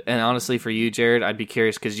really could. And honestly, for you, Jared, I'd be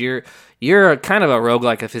curious because you're a kind of a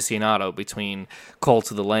roguelike aficionado between Cult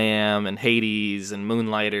of the Lamb and Hades and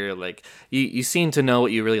Moonlighter. Like you seem to know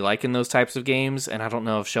what you really like in those types of games, and I don't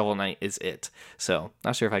know if Shovel Knight is it. So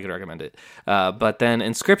not sure if I could recommend it. But then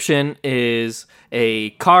Inscription is a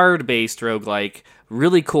card-based roguelike.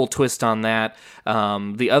 Really cool twist on that.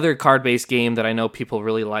 The other card-based game that I know people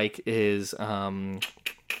really like is...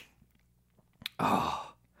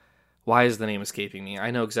 why is the name escaping me?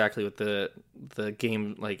 I know exactly what the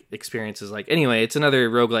game like experience is like. Anyway, it's another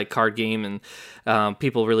roguelike card game, and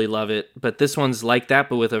people really love it. But this one's like that,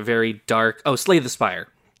 but with a very dark... Slay the Spire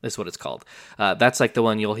is what it's called. That's like the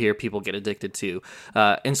one you'll hear people get addicted to.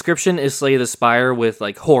 Inscription is Slay the Spire with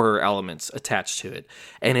like horror elements attached to it.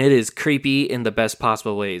 And it is creepy in the best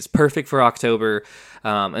possible ways. Perfect for October.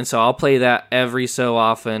 And so I'll play that every so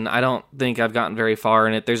often. I don't think I've gotten very far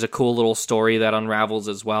in it. There's a cool little story that unravels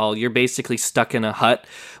as well. You're basically stuck in a hut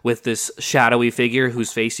with this shadowy figure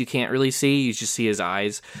whose face you can't really see. You just see his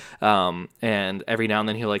eyes. And every now and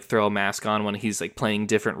then he'll like throw a mask on when he's like playing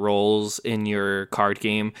different roles in your card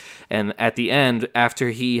game. And at the end, after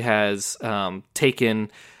he has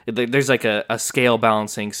taken... There's like a scale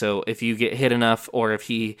balancing. So if you get hit enough, or if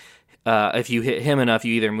he if you hit him enough,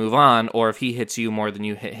 you either move on, or if he hits you more than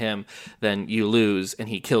you hit him, then you lose, and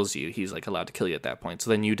he kills you. He's like allowed to kill you at that point. So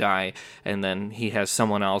then you die, and then he has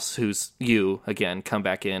someone else who's you again come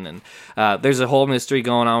back in, and there's a whole mystery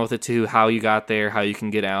going on with it too. How you got there, how you can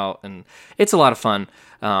get out, and it's a lot of fun.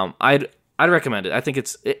 I'd recommend it. I think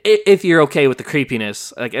it's, if you're okay with the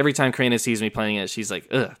creepiness. Like every time Karina sees me playing it, she's like,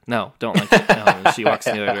 "Ugh, no, don't like it." No, and she walks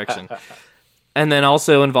in the other direction. And then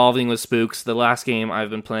also involving with spooks, the last game I've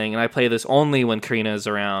been playing, and I play this only when Karina is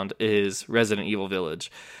around, is Resident Evil Village.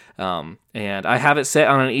 And I have it set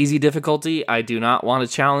on an easy difficulty. I do not want a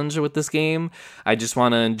challenge with this game. I just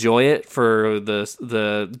want to enjoy it for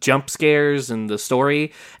the jump scares and the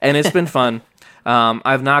story, and it's been fun.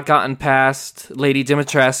 I've not gotten past Lady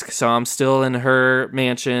Dimitrescu, so I'm still in her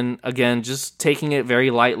mansion. Again, just taking it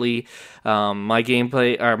very lightly. My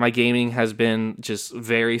gaming has been just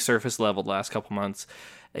very surface level the last couple months,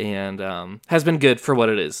 and has been good for what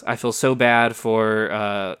it is. I feel so bad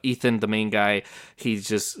for Ethan, the main guy. He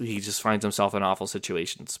just finds himself in awful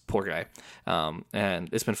situations. Poor guy. And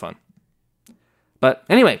it's been fun. But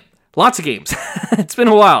anyway, lots of games. It's been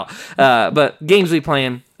a while. But games we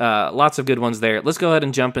playing, lots of good ones there. Let's go ahead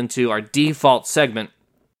and jump into our default segment.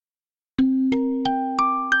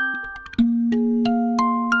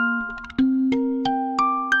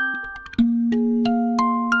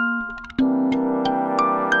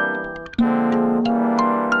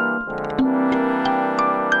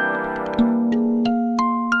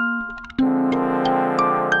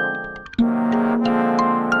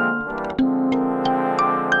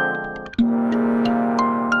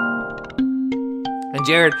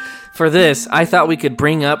 Jared, for this, I thought we could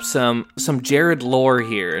bring up some Jared lore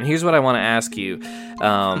here, and here's what I want to ask you.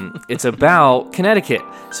 It's about Connecticut.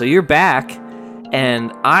 So you're back,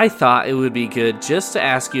 and I thought it would be good just to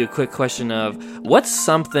ask you a quick question of what's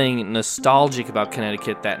something nostalgic about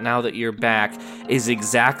Connecticut that now that you're back is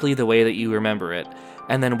exactly the way that you remember it,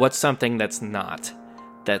 and then what's something that's not,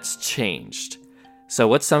 that's changed. So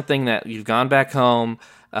what's something that you've gone back home,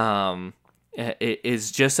 it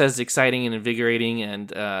is just as exciting and invigorating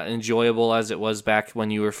and enjoyable as it was back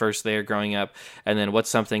when you were first there growing up, and then what's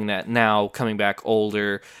something that now coming back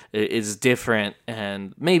older is different,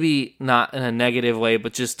 and maybe not in a negative way,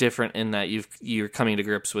 but just different in that you're coming to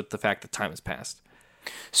grips with the fact that time has passed.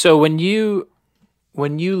 So when you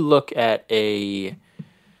look at a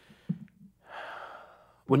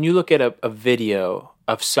video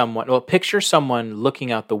of someone, well, picture someone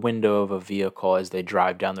looking out the window of a vehicle as they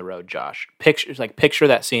drive down the road, Josh. Picture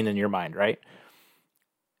that scene in your mind, right?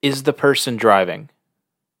 Is the person driving?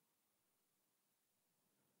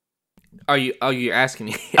 Are you asking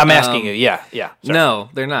me? I'm asking you. Yeah. Sorry. No,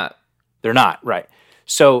 they're not. They're not, right.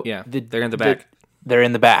 So yeah, they're in the back. They're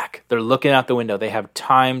in the back. They're looking out the window. They have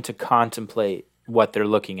time to contemplate what they're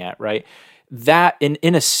looking at, right? That,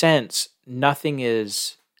 in a sense, nothing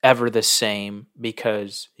is ever the same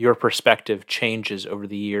because your perspective changes over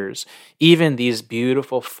the years. Even these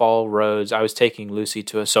beautiful fall roads. I was taking Lucy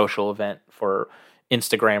to a social event for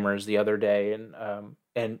Instagrammers the other day,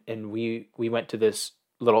 and we went to this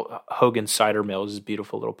little Hogan Cider Mill, this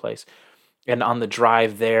beautiful little place. And on the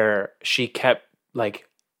drive there, she kept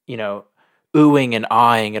oohing and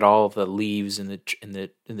ahhing at all of the leaves in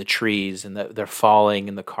the trees, and they're falling,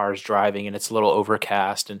 and the car's driving, and it's a little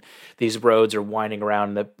overcast, and these roads are winding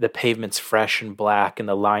around, and the pavement's fresh and black, and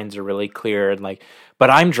the lines are really clear, and but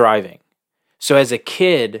I'm driving. So as a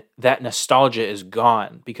kid, that nostalgia is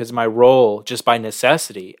gone because my role, just by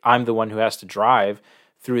necessity, I'm the one who has to drive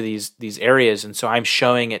through these areas, and so I'm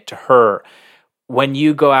showing it to her. When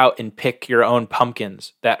you go out and pick your own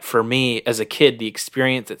pumpkins, that for me as a kid, the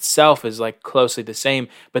experience itself is closely the same,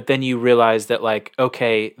 but then you realize that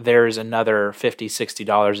okay, there's another $50,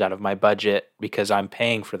 $60 out of my budget because I'm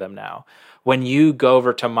paying for them now. When you go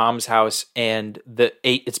over to mom's house and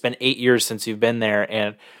it's been 8 years since you've been there,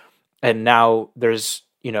 and now there's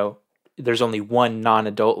only one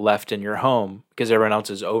non-adult left in your home because everyone else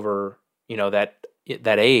is over, that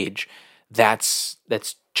age, that's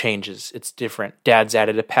changes. It's different. Dad's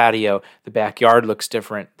added a patio. The backyard looks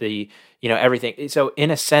different. Everything. So in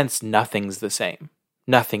a sense, nothing's the same.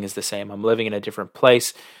 Nothing is the same. I'm living in a different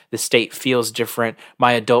place. The state feels different.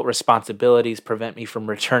 My adult responsibilities prevent me from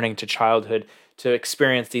returning to childhood to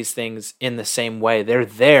experience these things in the same way. They're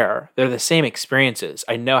there. They're the same experiences.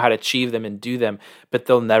 I know how to achieve them and do them, but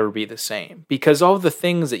they'll never be the same because all the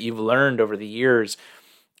things that you've learned over the years,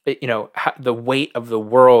 the weight of the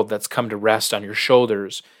world that's come to rest on your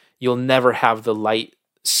shoulders, you'll never have the light,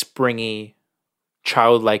 springy,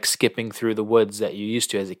 childlike skipping through the woods that you used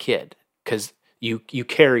to as a kid because you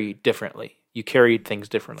carry differently. You carry things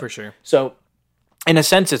differently. For sure. So in a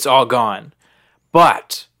sense, it's all gone.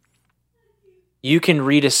 But you can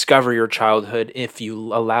rediscover your childhood if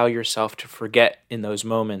you allow yourself to forget in those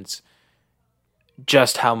moments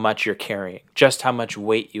just how much you're carrying, just how much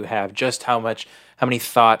weight you have, just how many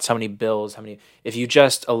thoughts, how many bills, if you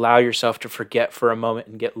just allow yourself to forget for a moment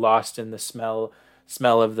and get lost in the smell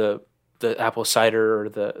of the apple cider, or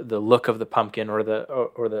the look of the pumpkin, or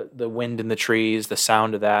the wind in the trees, the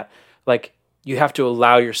sound of that, like, you have to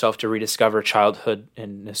allow yourself to rediscover childhood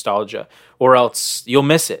and nostalgia, or else you'll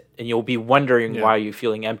miss it and you'll be wondering why you're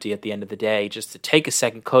feeling empty at the end of the day. Just to take a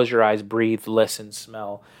second, close your eyes, breathe, listen,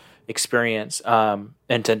 smell, experience, and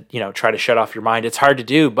to, try to shut off your mind. It's hard to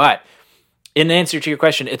do, but in answer to your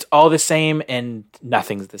question, it's all the same and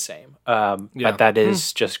nothing's the same. But that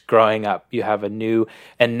is just growing up. You have and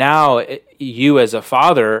now you as a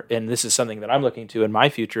father, and this is something that I'm looking to in my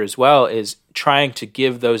future as well, is trying to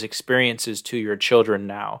give those experiences to your children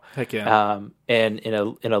now. Heck yeah. And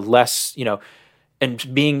in a less,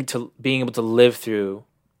 and being able to live through,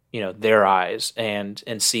 their eyes and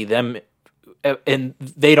see them, and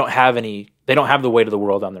they don't have the weight of the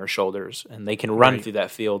world on their shoulders, and they can run through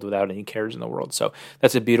that field without any cares in the world. So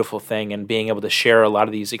that's a beautiful thing. And being able to share a lot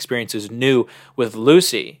of these experiences new with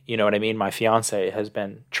Lucy, you know what I mean? My fiance has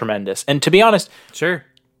been tremendous. And to be honest, sure,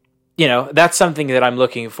 that's something that I'm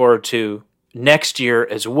looking forward to next year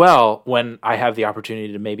as well, when I have the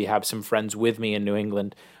opportunity to maybe have some friends with me in New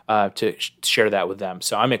England to share that with them.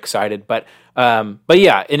 So I'm excited. But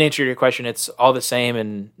yeah, in answer to your question, it's all the same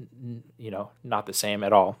and, not the same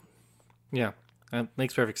at all. Yeah, that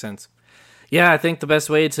makes perfect sense. Yeah, I think the best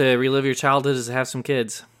way to relive your childhood is to have some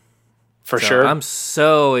kids. For sure. I'm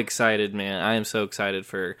so excited, man. I am so excited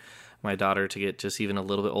for my daughter to get just even a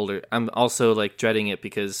little bit older. I'm also like dreading it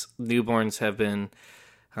because newborns have been,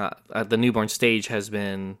 the newborn stage has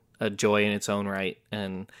been a joy in its own right,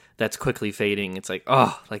 and that's quickly fading. It's like,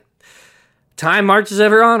 like time marches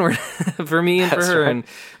ever onward for me and for her. Right.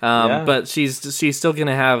 And but she's still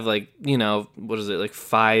gonna have, like, what is it, like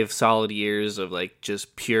 5 solid years of like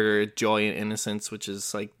just pure joy and innocence, which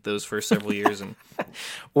is like those first several years. And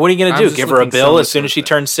what are you gonna do? Give her a bill as soon as she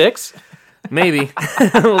turns 6? Maybe.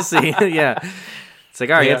 We'll see. Yeah, it's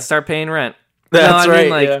like, all right, you have to start paying rent. That's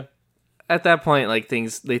right. At that point, like,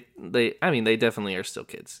 things they definitely are still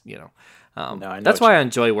kids, No, that's why I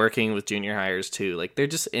enjoy working with junior hires too. Like, they're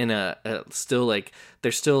just in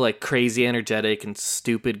they're still like crazy energetic and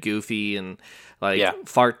stupid goofy, and like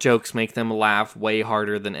fart jokes make them laugh way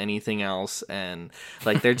harder than anything else. And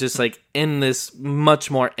like, they're just like in this much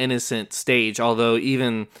more innocent stage, although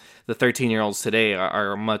even the 13-year-olds today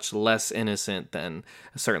are much less innocent than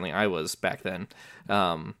certainly I was back then.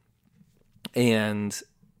 And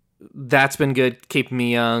that's been good, keeping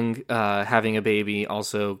me young. Having a baby,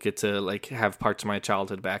 also get to like have parts of my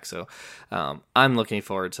childhood back. So I'm looking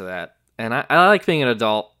forward to that. And I like being an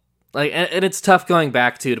adult. Like, and it's tough going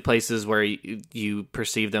back to places where you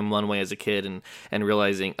perceive them one way as a kid, and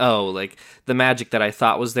realizing, like, the magic that I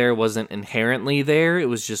thought was there wasn't inherently there. It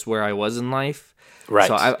was just where I was in life. Right.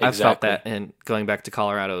 So I've felt that in going back to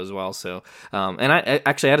Colorado as well. So, and I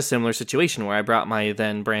actually had a similar situation where I brought my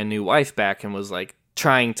then brand new wife back and was like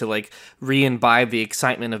trying to like re-imbibe the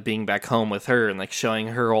excitement of being back home with her, and like showing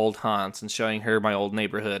her old haunts and showing her my old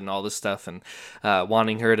neighborhood and all this stuff, and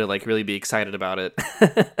wanting her to like really be excited about it,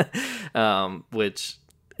 which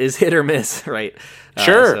is hit or miss, right?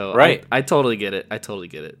 Sure, so right. I totally get it.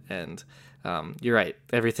 And you're right.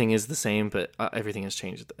 Everything is the same, but everything has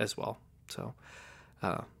changed as well. So,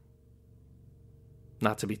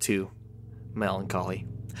 not to be too melancholy,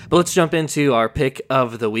 but let's jump into our pick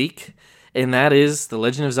of the week. And that is The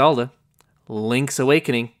Legend of Zelda: Link's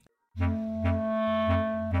Awakening.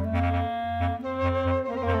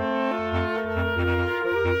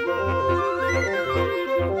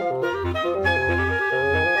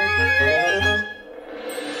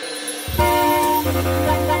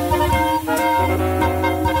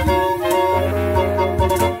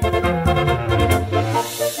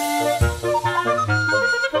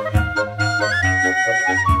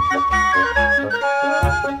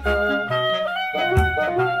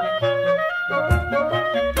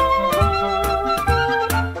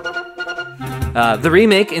 The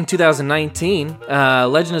remake in 2019,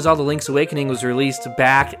 Legend of Zelda: Link's Awakening, was released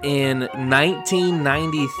back in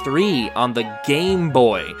 1993 on the Game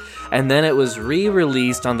Boy, and then it was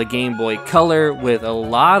re-released on the Game Boy Color with a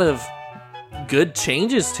lot of good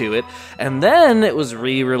changes to it, and then it was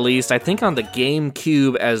re-released, I think, on the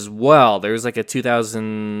GameCube as well. There's like a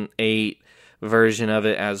 2008 version of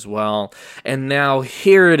it as well, and now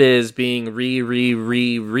here it is being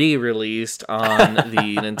re-released on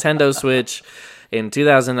the Nintendo Switch in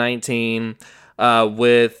 2019.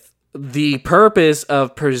 with the purpose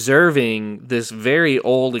of preserving this very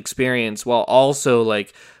old experience while also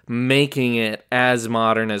like making it as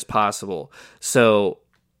modern as possible. So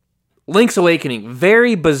Link's Awakening,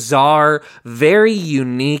 very bizarre, very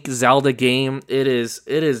unique Zelda game. It is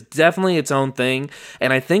definitely its own thing,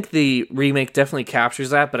 and I think the remake definitely captures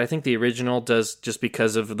that, but I think the original does, just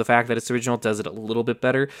because of the fact that it's original, does it a little bit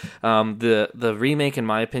better. The remake, in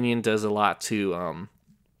my opinion, does a lot to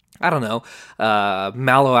I don't know,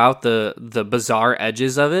 mellow out the bizarre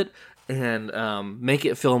edges of it, and make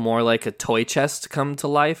it feel more like a toy chest come to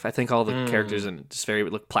life. I think all the characters in it just very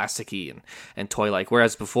look plasticky and toy-like,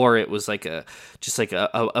 whereas before it was like a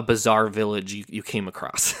bizarre village you came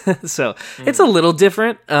across. So it's a little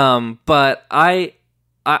different, but I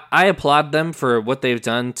applaud them for what they've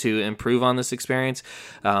done to improve on this experience.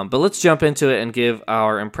 But let's jump into it and give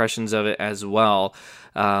our impressions of it as well.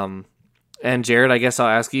 And Jared, I guess I'll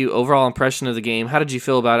ask you, overall impression of the game. How did you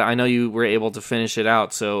feel about it? I know you were able to finish it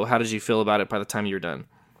out, so how did you feel about it by the time you were done?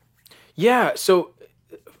 Yeah, so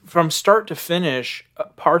from start to finish,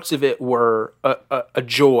 parts of it were a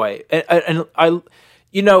joy. And I,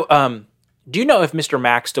 you know, do you know if Mr.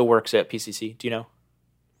 Mac still works at PCC? Do you know?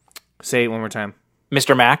 Say it one more time.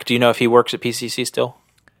 Mr. Mac, do you know if he works at PCC still?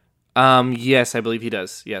 Yes, I believe he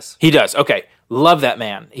does. Yes. He does. Okay. Love that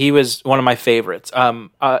man. He was one of my favorites.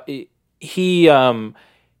 He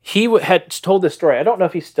had told this story. I don't know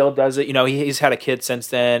if he still does it. You know, he's had a kid since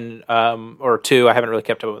then, or two. I haven't really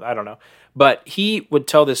kept up with it. I don't know. But he would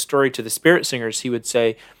tell this story to the Spirit Singers. He would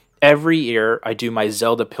say, every year I do my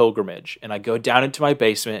Zelda pilgrimage, and I go down into my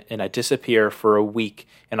basement, and I disappear for a week,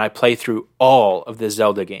 and I play through all of the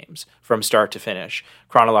Zelda games from start to finish,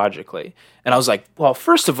 chronologically. And I was like, well,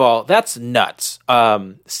 first of all, that's nuts.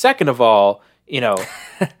 Second of all, you know,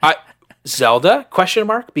 Zelda? Question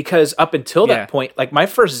mark? Because up until that point, like my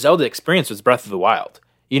first Zelda experience was Breath of the Wild.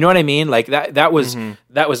 You know what I mean? Like that was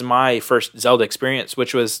my first Zelda experience,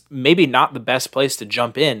 which was maybe not the best place to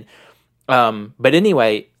jump in. But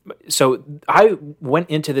anyway, so I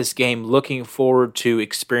went into this game looking forward to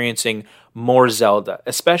experiencing more Zelda,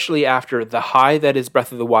 especially after the high that is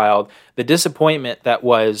Breath of the Wild, the disappointment that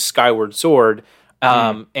was Skyward Sword,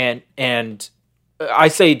 and I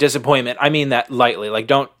say disappointment, I mean that lightly. Like,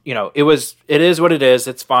 don't, you know, it is what it is.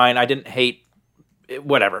 It's fine. I didn't hate it,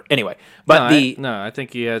 whatever. Anyway, but I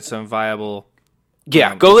think you had some viable.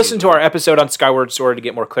 Yeah, go listen to our episode on Skyward Sword to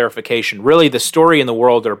get more clarification. Really, the story and the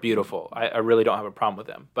world are beautiful. I really don't have a problem with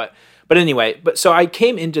them. But anyway, so I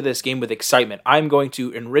came into this game with excitement. I'm going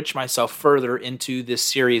to enrich myself further into this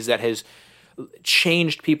series that has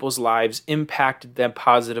changed people's lives, impacted them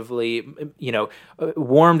positively, you know,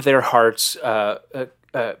 warmed their hearts,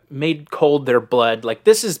 made cold their blood. Like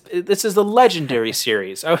this is the legendary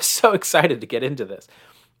series. I was so excited to get into this.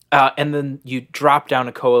 And then you drop down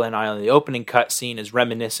to Koholint Island. The opening cutscene is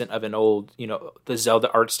reminiscent of an old, you know, the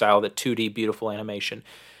Zelda art style, the 2D beautiful animation.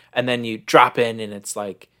 And then you drop in and it's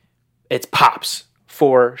like, it's pops.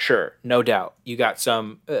 For sure, no doubt. You got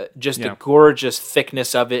some the gorgeous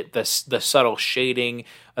thickness of it, the subtle shading,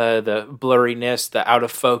 the blurriness, the out of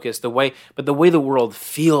focus, the way the world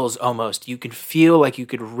feels almost. You can feel like you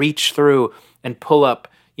could reach through and pull up,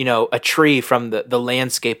 you know, a tree from the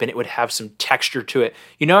landscape, and it would have some texture to it.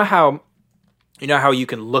 You know how you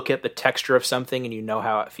can look at the texture of something and you know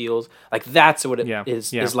how it feels? Like that's what it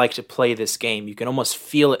is like to play this game. You can almost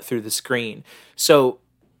feel it through the screen. So,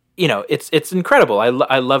 you know, it's incredible.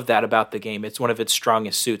 I love that about the game. It's one of its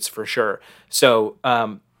strongest suits for sure. So,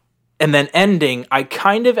 and then ending, I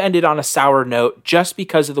kind of ended on a sour note just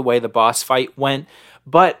because of the way the boss fight went,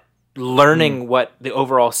 but learning what the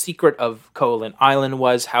overall secret of Koholint Island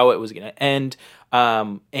was, how it was going to end,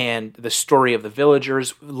 and the story of the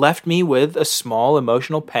villagers left me with a small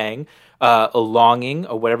emotional pang, a longing,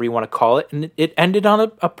 or whatever you want to call it, and it ended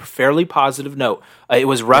on a fairly positive note. It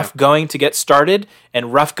was rough going to get started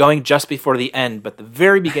and rough going just before the end, but the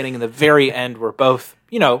very beginning and the very end were both,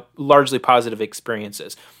 you know, largely positive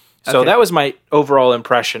experiences. So that was my overall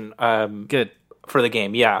impression. Good for the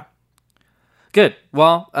game, yeah. Good.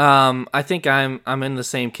 Well, I think I'm in the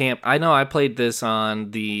same camp. I know I played this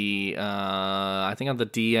on the I think on the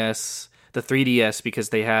DS, the 3DS, because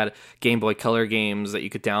they had Game Boy Color games that you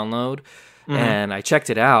could download, and I checked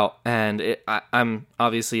it out. And I'm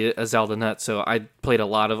obviously a Zelda nut, so I played a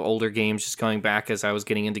lot of older games just going back as I was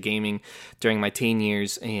getting into gaming during my teen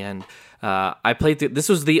years. And I played this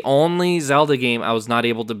was the only Zelda game I was not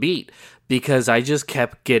able to beat because I just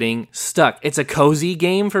kept getting stuck. It's a cozy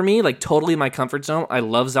game for me, like totally my comfort zone. I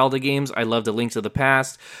love Zelda games. I love A Link to the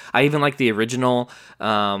Past. I even like the original,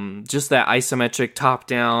 just that isometric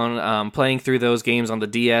top-down. Playing through those games on the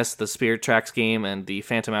DS, the Spirit Tracks game and the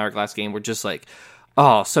Phantom Hourglass game were just like,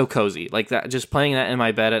 oh, so cozy. Like that, just playing that in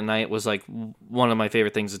my bed at night was like one of my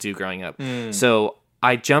favorite things to do growing up. So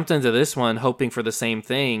I jumped into this one hoping for the same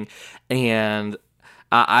thing, and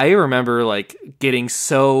I remember like getting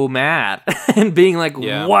so mad and being like,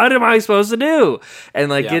 what am I supposed to do? And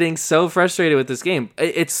like getting so frustrated with this game.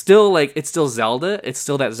 It's still Zelda. It's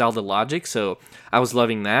still that Zelda logic. So I was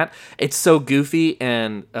loving that. It's so goofy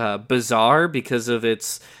and bizarre because of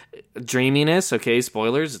its dreaminess. Okay,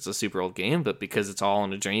 spoilers, it's a super old game, but because it's all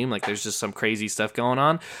in a dream, like there's just some crazy stuff going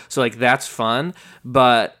on. So like that's fun,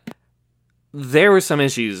 but there were some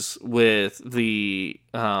issues with the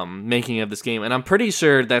making of this game, and I'm pretty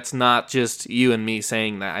sure that's not just you and me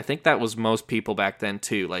saying that. I think that was most people back then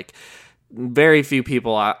too. Like very few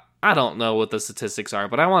people, I don't know what the statistics are,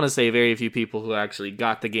 but I want to say very few people who actually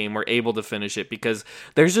got the game were able to finish it, because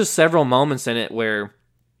there's just several moments in it where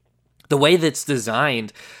the way that's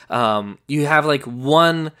designed, you have like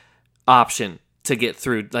one option to get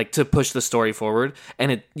through, like to push the story forward,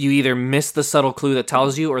 and you either miss the subtle clue that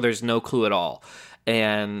tells you, or there's no clue at all,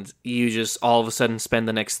 and you just all of a sudden spend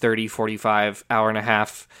the next 30, 45, hour and a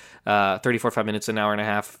half, 30, 45 minutes, an hour and a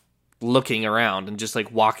half looking around and just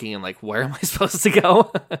like walking and like, where am I supposed to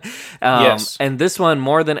go? Yes. And this one,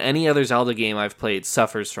 more than any other Zelda game I've played,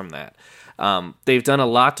 suffers from that. They've done a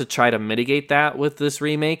lot to try to mitigate that with this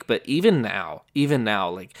remake, but even now,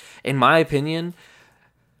 like in my opinion,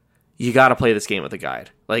 you got to play this game with a guide.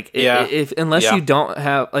 Like, unless you don't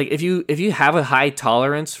have, like, if you have a high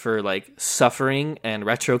tolerance for like suffering and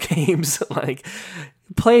retro games, like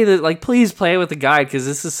please play it with a guide, because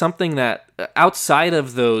this is something that outside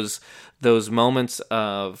of those moments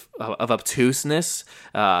of obtuseness,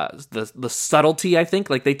 the subtlety, I think,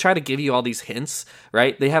 like they try to give you all these hints,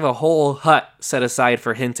 right? They have a whole hut set aside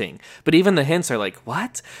for hinting, but even the hints are like,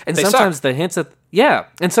 what? And they sometimes suck. The hints that,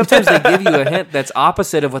 and sometimes they give you a hint that's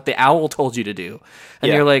opposite of what the owl told you to do,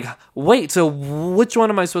 and you're like, wait, so which one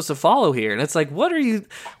am I supposed to follow here? And it's like, what are you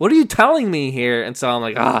telling me here? And so I'm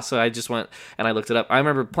like, so I just went and I looked it up. I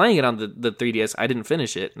remember playing it on the 3DS. I didn't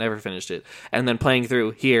finish it, never finished it, and then playing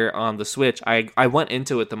through here on the Switch, I went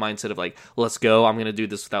into it the mindset of like, let's go, I'm gonna do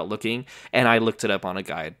this without looking, and I looked it up on a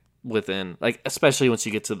guide within, like, especially once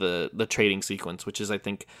you get to the trading sequence, which is, I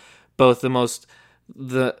think, both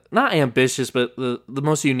the not ambitious, but the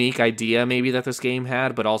most unique idea maybe that this game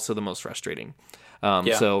had, but also the most frustrating.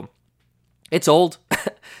 So it's old.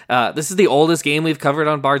 This is the oldest game we've covered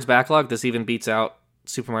on Bard's Backlog. This even beats out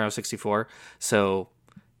Super Mario 64. So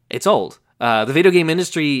it's old. The video game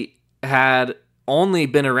industry had only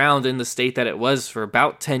been around in the state that it was for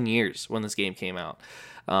about 10 years when this game came out.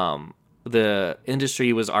 The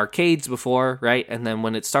industry was arcades before, right? And then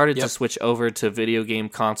when it started to switch over to video game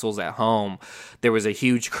consoles at home, there was a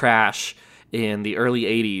huge crash in the early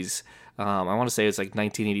 80s. I want to say it was like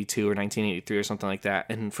 1982 or 1983 or something like that.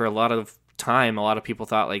 And for a lot of time, a lot of people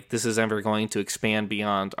thought like this is ever going to expand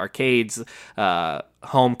beyond arcades.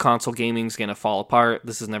 Home console gaming is going to fall apart.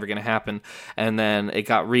 This is never going to happen. And then it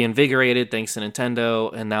got reinvigorated thanks to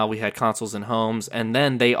Nintendo, and now we had consoles in homes. And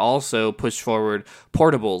then they also pushed forward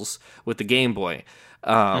portables with the Game Boy.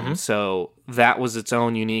 So that was its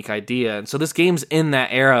own unique idea. And so this game's in that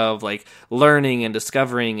era of like learning and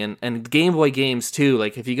discovering, and Game Boy games too.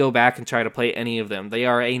 Like if you go back and try to play any of them, they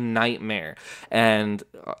are a nightmare and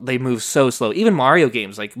they move so slow. Even Mario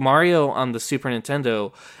games, like Mario on the Super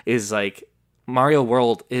Nintendo is like, Mario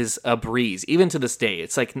World is a breeze, even to this day.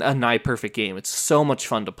 It's like a nigh perfect game. It's so much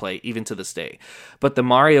fun to play, even to this day. But the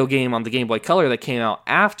Mario game on the Game Boy Color that came out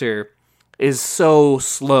after is so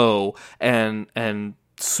slow and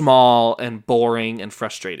small and boring and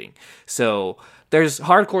frustrating. So there's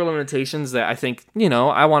hardcore limitations that I think,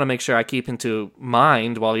 I want to make sure I keep into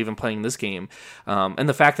mind while even playing this game. And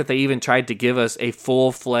the fact that they even tried to give us a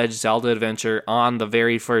full-fledged Zelda adventure on the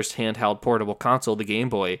very first handheld portable console, the Game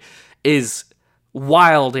Boy, is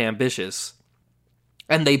wild ambitious.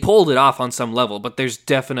 And they pulled it off on some level, but there's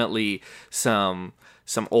definitely some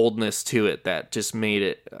oldness to it that just made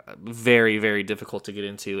it very, very difficult to get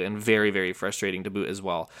into and very, very frustrating to boot as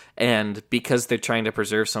well. And because they're trying to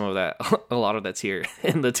preserve some of that, a lot of that's here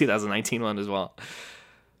in the 2019 one as well.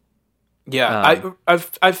 Yeah,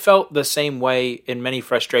 I've felt the same way in many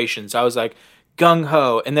frustrations. I was like,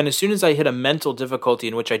 gung-ho, and then as soon as I hit a mental difficulty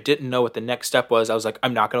in which I didn't know what the next step was, I was like,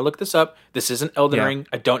 I'm not going to look this up. This isn't Elden Ring.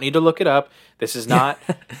 I don't need to look it up. This is not...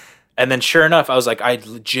 And then sure enough, I was like, I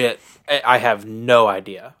have no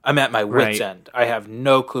idea. I'm at my wit's end. I have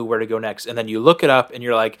no clue where to go next. And then you look it up and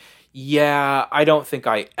you're like, yeah, I don't think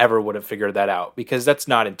I ever would have figured that out because that's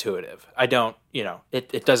not intuitive. I don't,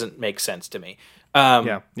 it doesn't make sense to me.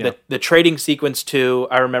 The trading sequence too,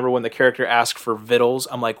 I remember when the character asked for vittles,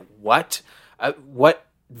 I'm like, what? What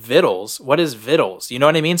vittles? What is vittles? You know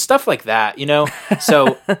what I mean? Stuff like that,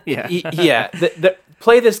 So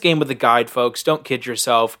play this game with a guide, folks. Don't kid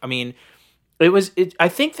yourself. I mean, I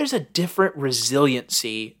think there's a different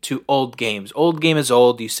resiliency to old games. Old game is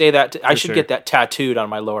old. You say that. I should get that tattooed on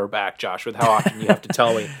my lower back, Josh, with how often you have to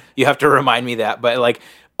tell me. You have to remind me that. But like,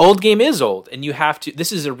 old game is old, and you have to.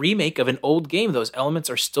 This is a remake of an old game. Those elements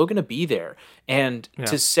are still going to be there. And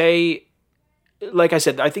to say, like I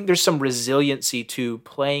said, I think there's some resiliency to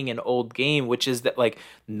playing an old game, which is that like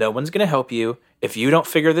no one's going to help you if you don't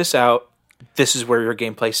figure this out. This is where your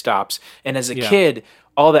gameplay stops. And as a kid,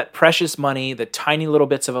 all that precious money, the tiny little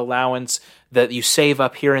bits of allowance that you save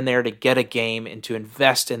up here and there to get a game and to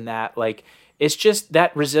invest in that, like, it's just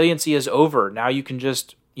that resiliency is over. Now you can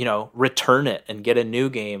just, return it and get a new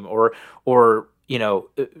game or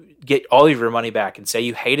get all of your money back and say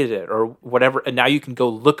you hated it or whatever. And now you can go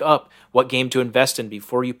look up what game to invest in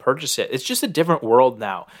before you purchase it. It's just a different world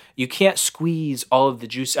now. You can't squeeze all of the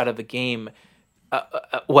juice out of the game.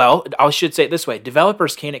 Well, I should say it this way.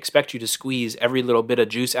 Developers can't expect you to squeeze every little bit of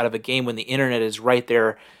juice out of a game when the internet is right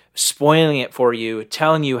there spoiling it for you,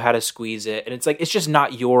 telling you how to squeeze it. And it's like, it's just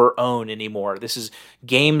not your own anymore.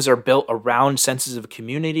 Games are built around senses of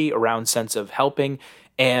community, around sense of helping,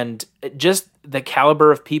 and just the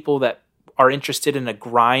caliber of people that are interested in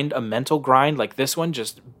a mental grind like this one,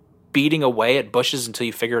 just beating away at bushes until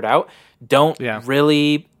you figure it out, don't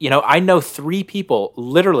really, I know 3 people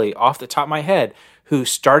literally off the top of my head who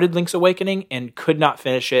started Link's Awakening and could not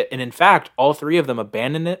finish it. And in fact, all 3 of them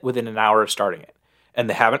abandoned it within an hour of starting it. And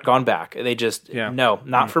they haven't gone back. They just, no,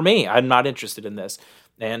 not for me. I'm not interested in this.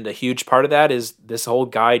 And a huge part of that is this whole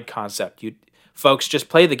guide concept. Folks, just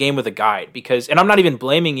play the game with a guide and I'm not even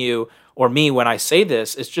blaming you or me when I say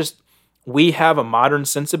this. It's just, we have a modern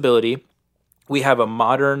sensibility. We have a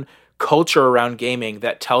modern culture around gaming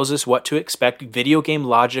that tells us what to expect. Video game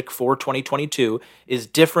logic for 2022 is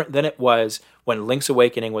different than it was when Link's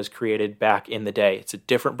Awakening was created back in the day. It's a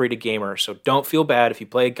different breed of gamer, so don't feel bad if you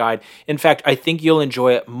play a guide. In fact, I think you'll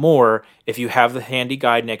enjoy it more if you have the handy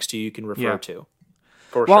guide next to you can refer to.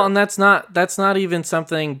 For sure. And that's not even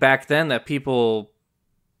something back then that people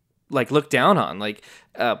like look down on. Like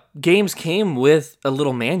games came with a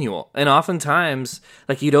little manual, and oftentimes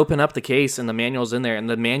like you'd open up the case and the manual's in there, and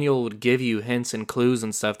the manual would give you hints and clues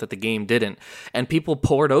and stuff that the game didn't, and people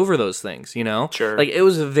poured over those things. Sure. Like it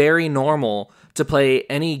was very normal to play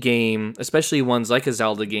any game, especially ones like a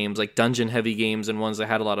Zelda games, like dungeon heavy games and ones that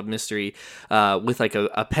had a lot of mystery, with like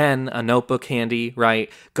a pen, a notebook handy, right?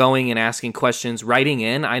 Going and asking questions, writing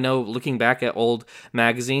in. I know looking back at old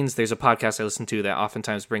magazines, there's a podcast I listen to that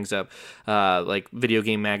oftentimes brings up like video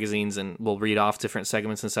game magazines, and we'll read off different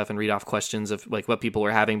segments and stuff and read off questions of like what people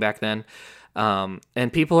were having back then.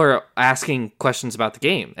 And people are asking questions about the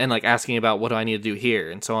game and like asking about what do I need to do here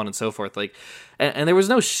and so on and so forth. Like, and there was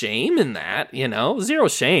no shame in that, zero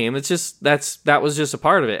shame. It's just, that was just a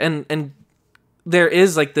part of it. And there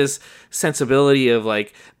is like this sensibility of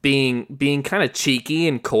like being kind of cheeky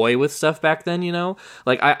and coy with stuff back then,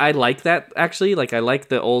 like I like that actually. Like I like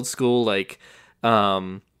the old school, like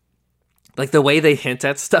the way they hint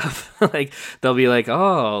at stuff. Like they'll be like,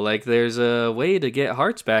 oh, like there's a way to get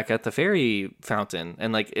hearts back at the fairy fountain.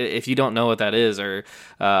 And like, if you don't know what that is or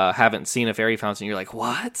haven't seen a fairy fountain, you're like,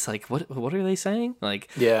 what? Like, what are they saying? Like,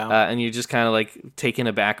 and you're just kind of like taken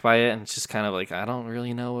aback by it. And it's just kind of like, I don't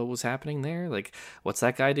really know what was happening there. Like, what's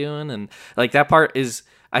that guy doing? And like that part is,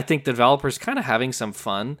 I think the developers kind of having some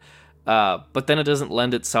fun. But then it doesn't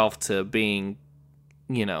lend itself to being,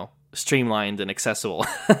 streamlined and accessible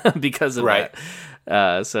because of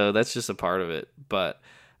that. So that's just a part of it. But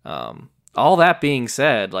all that being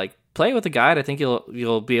said, like play with a guide. I think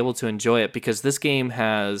you'll be able to enjoy it because this game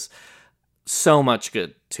has so much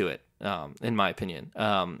good to it. In my opinion,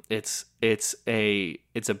 it's a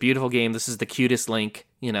beautiful game. This is the cutest Link,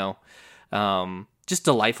 just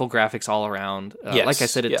delightful graphics all around. Like I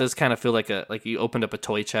said, it does kind of feel like you opened up a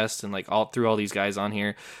toy chest and like threw all these guys on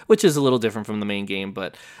here, which is a little different from the main game.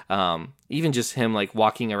 But even just him like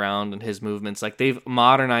walking around and his movements, like they've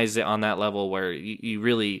modernized it on that level where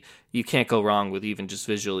you can't go wrong with even just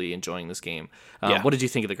visually enjoying this game. What did you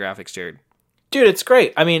think of the graphics, Jared? Dude, it's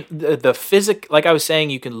great. I mean, the physic, like I was saying,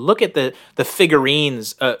 you can look at the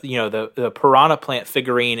figurines, the piranha plant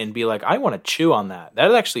figurine, and be like, I want to chew on that.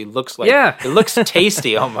 That actually looks like, it looks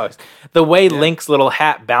tasty almost. The way Link's little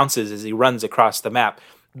hat bounces as he runs across the map,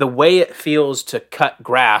 the way it feels to cut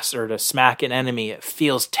grass or to smack an enemy, it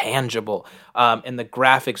feels tangible, and the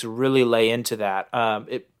graphics really lay into that.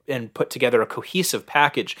 And put together a cohesive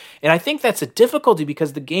package. And I think that's a difficulty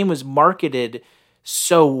because the game was marketed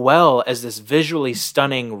so well as this visually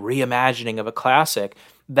stunning reimagining of a classic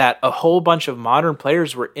that a whole bunch of modern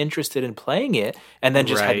players were interested in playing it and then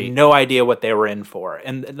just had no idea what they were in for.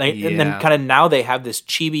 And then kind of now they have this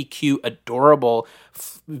chibi cute, adorable,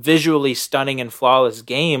 visually stunning and flawless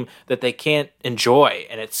game that they can't enjoy.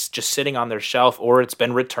 And it's just sitting on their shelf or it's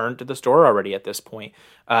been returned to the store already at this point.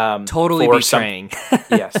 Totally betraying.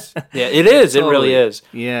 Yes. Yeah, it is. Totally. It really is.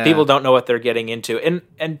 Yeah. People don't know what they're getting into.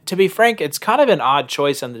 And to be frank, it's kind of an odd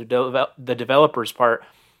choice on the developer's part.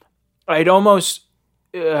 I'd almost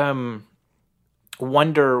wonder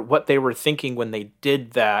what they were thinking when they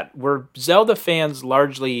did that. Were Zelda fans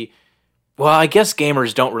largely... Well, I guess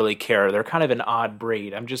gamers don't really care. They're kind of an odd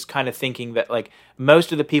breed. I'm just kind of thinking that like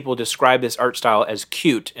most of the people describe this art style as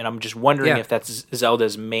cute, and I'm just wondering if that's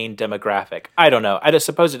Zelda's main demographic. I don't know. I just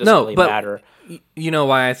suppose it doesn't really matter. You know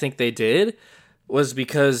why I think they did? Was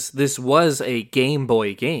because this was a Game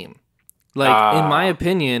Boy game. Like, in my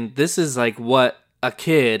opinion, this is like what a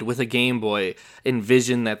kid with a Game Boy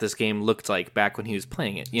envisioned that this game looked like back when he was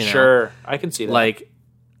playing it. You know? Sure, I can see that.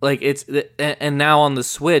 Like it's, and now on the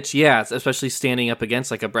Switch, especially standing up against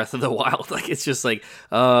like a Breath of the Wild, like it's just like,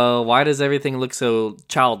 why does everything look so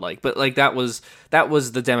childlike? But like that was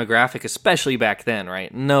the demographic, especially back then,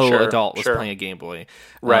 right? No adult was playing a Game Boy,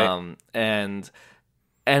 right? And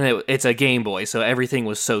it's a Game Boy, so everything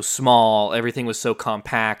was so small, everything was so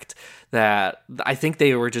compact that I think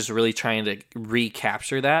they were just really trying to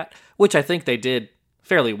recapture that, which I think they did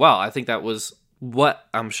fairly well. I think that was what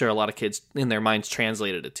I'm sure a lot of kids in their minds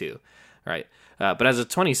translated it to, right? But as a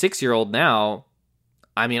 26-year-old now,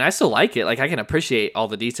 I mean, I still like it. Like, I can appreciate all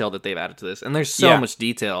the detail that they've added to this. And there's so much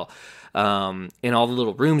detail in all the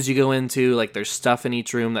little rooms you go into. Like, there's stuff in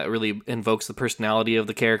each room that really invokes the personality of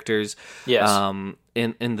the characters. Yes.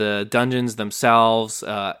 In the dungeons themselves,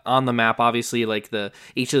 on the map, obviously, like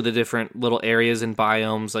each of the different little areas and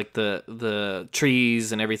biomes, like the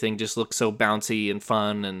trees and everything just look so bouncy and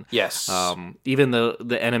fun. And yes. Even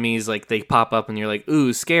the enemies, like they pop up and you're like,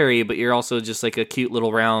 ooh, scary, but you're also just like a cute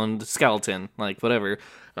little round skeleton, like whatever.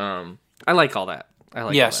 I like all that. I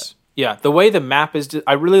like all that. Yeah, the way the map is,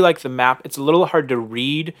 I really like the map. It's a little hard to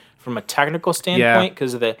read from a technical standpoint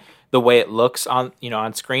because of the way it looks on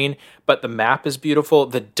screen, but the map is beautiful.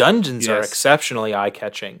 The dungeons are exceptionally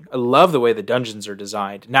eye-catching. I love the way the dungeons are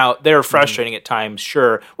designed. Now, they're frustrating at times,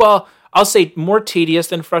 sure. Well, I'll say more tedious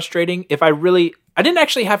than frustrating. I didn't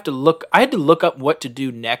actually have to look, I had to look up what to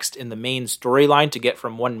do next in the main storyline to get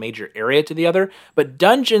from one major area to the other, but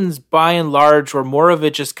dungeons, by and large, were more of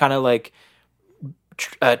it just kind of like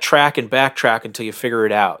track and backtrack until you figure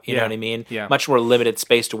it out. You know what I mean? Yeah. Much more limited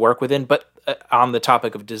space to work within, but on the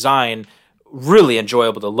topic of design, really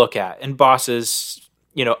enjoyable to look at. And bosses,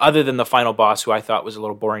 other than the final boss, who I thought was a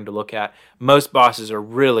little boring to look at, most bosses are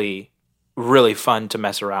really, really fun to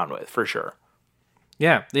mess around with, for sure.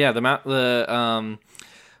 Yeah.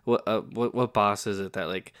 What boss is it that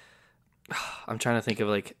like? I'm trying to think of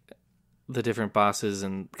like the different bosses,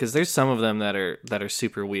 and because there's some of them that are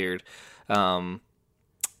super weird.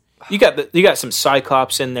 You got some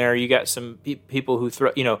Cyclops in there. You got some people who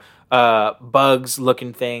throw, bugs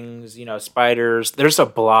looking things, spiders. There's a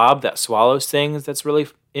blob that swallows things that's really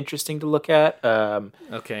interesting to look at.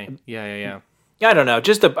 Okay. Yeah. I don't know.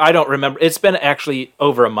 I don't remember. It's been actually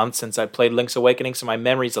over a month since I played Link's Awakening, so my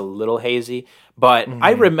memory's a little hazy. But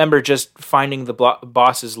I remember just finding the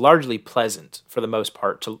bosses largely pleasant for the most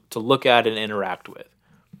part to look at and interact with.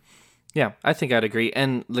 Yeah, I think I'd agree.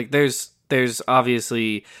 And like, there's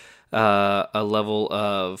obviously a level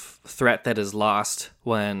of threat that is lost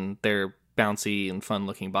when they're bouncy and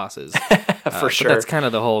fun-looking bosses. For sure. But that's kind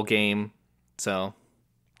of the whole game, so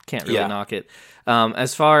can't really knock it.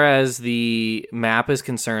 As far as the map is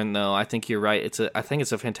concerned, though, I think you're right. I think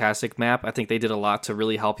it's a fantastic map. I think they did a lot to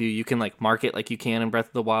really help you. You can like mark it like you can in Breath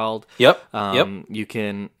of the Wild. Yep.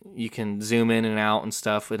 You can zoom in and out and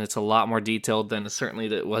stuff, and it's a lot more detailed than certainly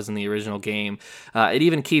that it was in the original game. It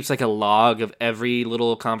even keeps like a log of every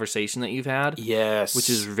little conversation that you've had. Yes. Which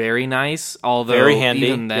is very nice. Although very handy.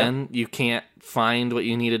 Even then, you can't find what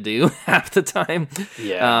you need to do half the time.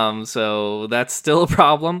 Yeah. So that's still a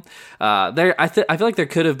problem. I feel like there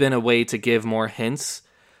could have been a way to give more hints,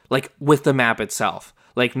 like with the map itself.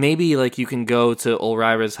 Like maybe like you can go to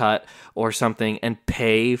Ulrira's hut or something and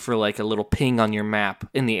pay for like a little ping on your map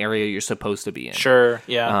in the area you're supposed to be in. Sure,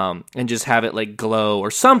 yeah. And just have it like glow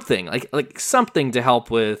or something like something to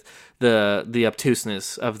help with the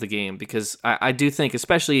obtuseness of the game, because I do think,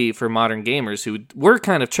 especially for modern gamers who were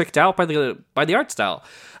kind of tricked out by the art style,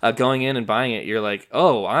 going in and buying it, you're like,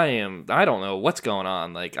 oh, I don't know what's going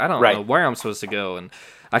on, like I don't know where I'm supposed to go, and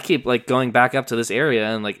I keep like going back up to this area,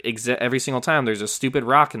 and like every single time there's a stupid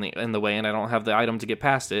rock in the way, and I don't have the item to get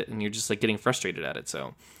past it, and you're just like getting frustrated at it.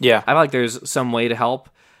 So yeah, I feel like there's some way to help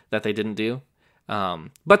that they didn't do,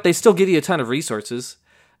 but they still give you a ton of resources.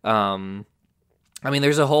 I mean,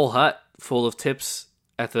 there's a whole hut full of tips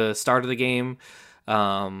at the start of the game.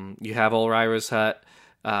 You have Ulrira's hut.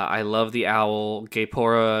 I love the owl.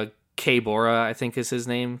 Gaepora, I think is his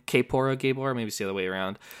name. Gaepora, maybe it's the other way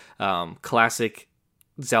around. Classic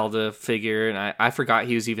Zelda figure, and I forgot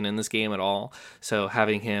he was even in this game at all. So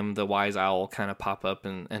having him, the wise owl, kind of pop up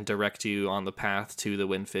and direct you on the path to the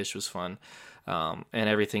Windfish was fun. And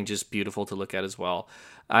everything just beautiful to look at as well.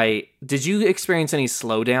 Did you experience any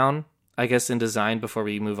slowdown, I guess, in design before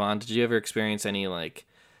we move on? Did you ever experience any, like,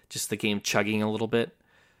 just the game chugging a little bit?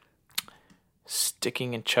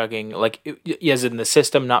 Sticking and chugging, like, as in the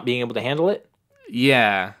system not being able to handle it?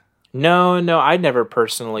 Yeah. No, I never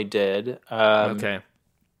personally did. Okay.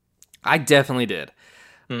 I definitely did.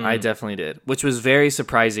 I definitely did, which was very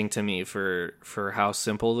surprising to me for how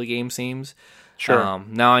simple the game seems. Sure.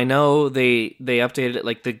 Now I know they updated it,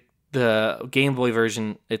 like the Game Boy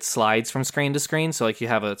version, it slides from screen to screen, so like you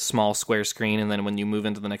have a small square screen, and then when you move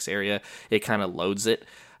into the next area, it kind of loads it.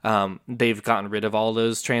 They've gotten rid of all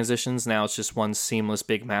those transitions. Now it's just one seamless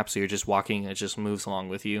big map, so you're just walking and it just moves along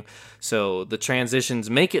with you. So the transitions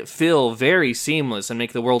make it feel very seamless and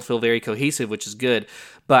make the world feel very cohesive, which is good.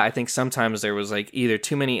 But I think sometimes there was like either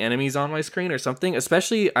too many enemies on my screen or something.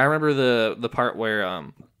 Especially, I remember the part where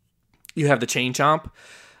you have the chain chomp,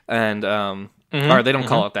 and or they don't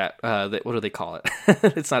call it that. What do they call it?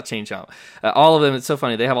 It's not chain chomp. All of them. It's so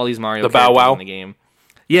funny. They have all these Mario characters in the game.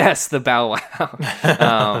 Yes, the Bow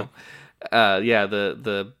Wow. Yeah,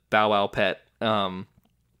 the Bow Wow pet.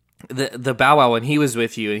 The Bow Wow, when he was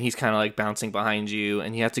with you, and he's kind of like bouncing behind you,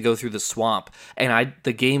 and you have to go through the swamp. And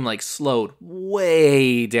the game like slowed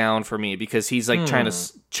way down for me because he's like trying to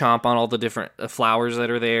chomp on all the different flowers that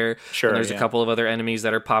are there. Sure. And there's a couple of other enemies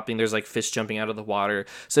that are popping. There's like fish jumping out of the water.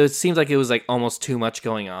 So it seems like it was like almost too much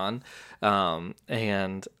going on.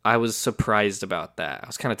 And I was surprised about that. I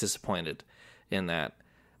was kind of disappointed in that.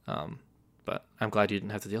 But I'm glad you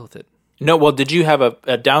didn't have to deal with it. No, well, did you have a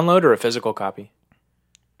download or a physical copy?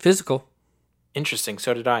 Physical. Interesting.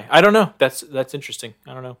 So did I. I don't know. That's interesting.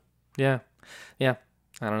 I don't know. Yeah. I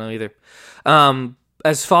don't know either.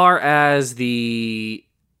 As far as the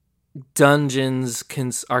dungeons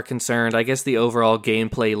are concerned, I guess the overall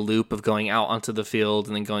gameplay loop of going out onto the field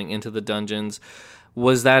and then going into the dungeons,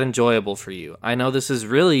 was that enjoyable for you? I know this is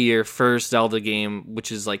really your first Zelda game,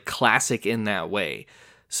 which is like classic in that way.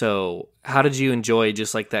 So how did you enjoy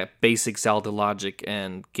just like that basic Zelda logic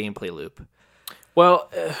and gameplay loop? Well,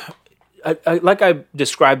 I like I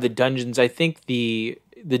described the dungeons. I think the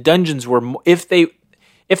dungeons were, if they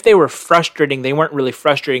were frustrating, they weren't really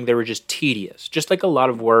frustrating. They were just tedious, just like a lot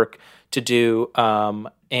of work to do,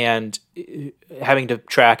 and having to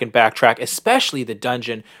track and backtrack, especially the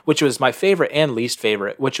dungeon, which was my favorite and least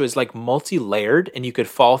favorite, which was like multi-layered, and you could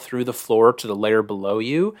fall through the floor to the layer below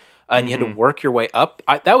you. And you had to work your way up.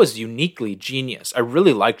 That was uniquely genius. I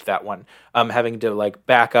really liked that one. Having to like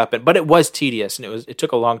back up, but it was tedious, and it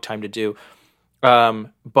took a long time to do.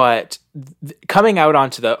 But coming out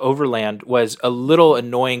onto the overland was a little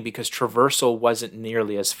annoying because traversal wasn't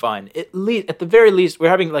nearly as fun. At the very least, we're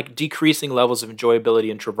having like decreasing levels of enjoyability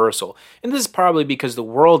in traversal, and this is probably because the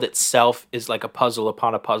world itself is like a puzzle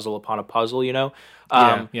upon a puzzle upon a puzzle. You know.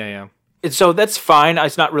 Yeah. And so that's fine.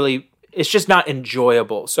 It's just not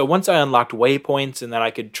enjoyable. So once I unlocked waypoints and then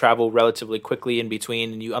I could travel relatively quickly in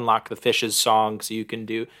between, and you unlock the fish's song, so you can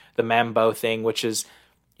do the Mambo thing, which is,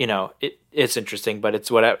 it's interesting, but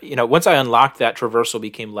it's once I unlocked that, traversal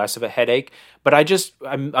became less of a headache. But I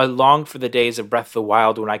longed for the days of Breath of the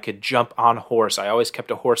Wild when I could jump on horse. I always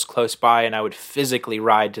kept a horse close by, and I would physically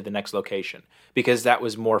ride to the next location because that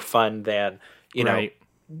was more fun than,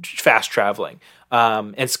 fast traveling.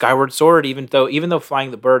 And Skyward Sword, even though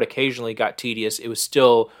flying the bird occasionally got tedious, it was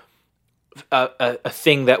still a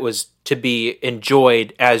thing that was to be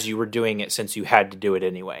enjoyed as you were doing it, since you had to do it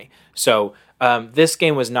anyway. So this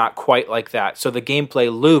game was not quite like that. So the gameplay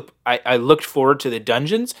loop, I looked forward to the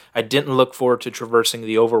dungeons. I didn't look forward to traversing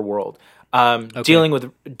the overworld. Okay.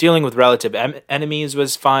 Dealing with relative enemies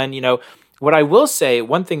was fun. what I will say,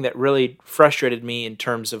 one thing that really frustrated me in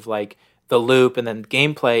terms of like the loop and then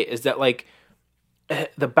gameplay is that like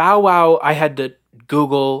the Bow Wow, I had to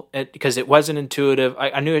Google it because it wasn't intuitive.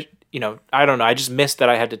 I knew it, I don't know. I just missed that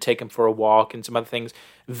I had to take him for a walk and some other things,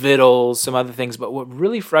 Vittles, some other things. But what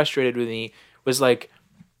really frustrated with me was like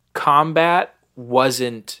combat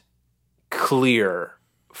wasn't clear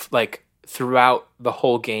like throughout the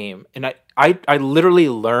whole game. And I literally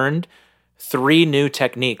learned 3 new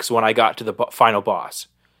techniques when I got to the final boss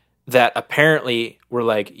that apparently were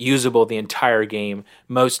like usable the entire game.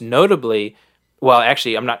 Most notably, well,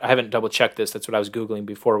 actually, I haven't double checked this. That's what I was Googling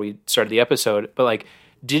before we started the episode. But like,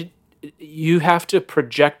 you have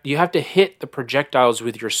to hit the projectiles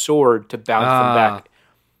with your sword to bounce them back.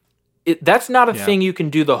 That's not a thing you can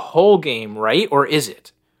do the whole game, right? Or is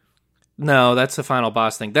it? No, that's the final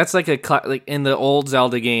boss thing. That's like like in the old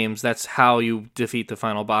Zelda games. That's how you defeat the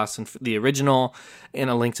final boss in the original, in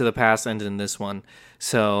A Link to the Past, and in this one.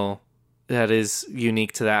 So that is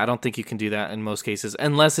unique to that. I don't think you can do that in most cases,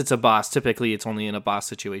 unless it's a boss. Typically, it's only in a boss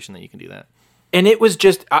situation that you can do that. And it was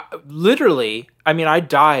just literally. I mean, I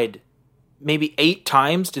died maybe 8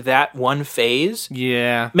 times to that one phase.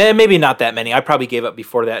 Yeah, maybe not that many. I probably gave up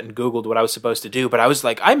before that and Googled what I was supposed to do. But I was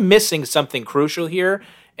like, I'm missing something crucial here.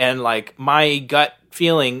 And like my gut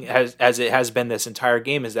feeling, as it has been this entire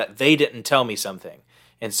game, is that they didn't tell me something.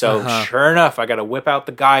 And so sure enough, I got to whip out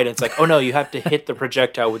the guide. And it's like, oh no, you have to hit the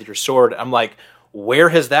projectile with your sword. I'm like, where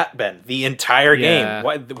has that been the entire game?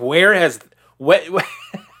 Where has what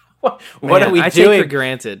are we doing? I take for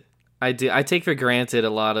granted. I take for granted a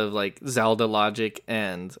lot of like Zelda logic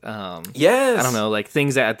and yes, I don't know, like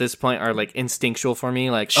things that at this point are like instinctual for me.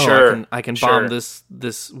 Like I can bomb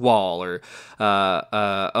this wall, or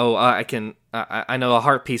I know a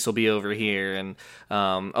heart piece will be over here, and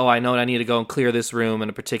I know I need to go and clear this room in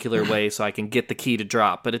a particular way so I can get the key to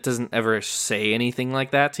drop. But it doesn't ever say anything like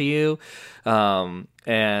that to you.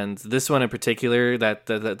 And this one in particular, that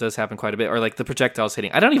does happen quite a bit. Or like the projectiles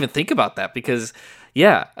hitting. I don't even think about that because,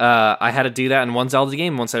 I had to do that in one Zelda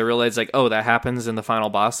game. Once I realized like, that happens in the final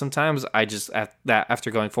boss sometimes. I just,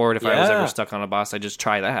 after going forward, if I was ever stuck on a boss, I just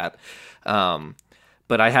try that.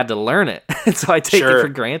 But I had to learn it, so I take it for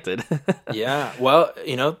granted. Yeah, well,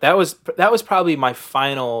 that was probably my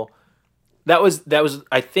final. That was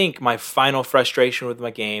I think my final frustration with my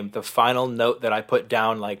game. The final note that I put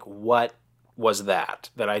down, like, what was that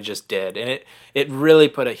I just did, and it really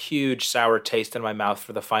put a huge sour taste in my mouth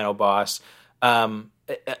for the final boss.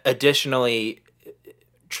 Additionally,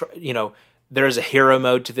 there's a hero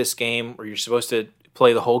mode to this game where you're supposed to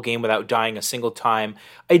play the whole game without dying a single time.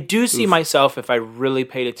 I do see myself, if I really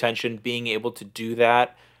paid attention, being able to do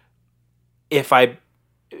that if I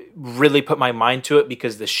really put my mind to it,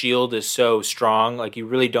 because the shield is so strong. Like, you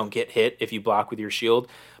really don't get hit if you block with your shield.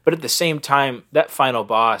 But at the same time, that final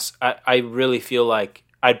boss, I really feel like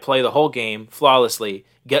I'd play the whole game flawlessly,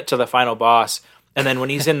 get to the final boss, and then when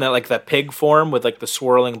he's in the pig form with like the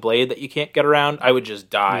swirling blade that you can't get around, I would just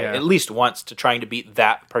die at least once to trying to beat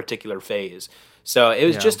that particular phase. So it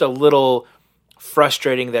was just a little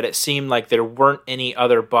frustrating that it seemed like there weren't any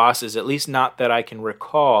other bosses, at least not that I can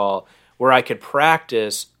recall, where I could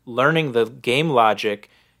practice learning the game logic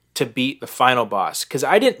to beat the final boss. Because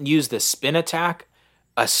I didn't use the spin attack,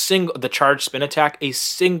 the charge spin attack, a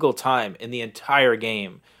single time in the entire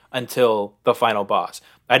game until the final boss.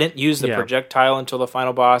 I didn't use the projectile until the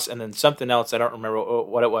final boss, and then something else, I don't remember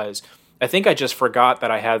what it was. I think I just forgot that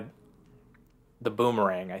I had the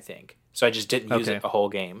boomerang, I think. So I just didn't use it the whole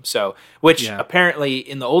game. So, which apparently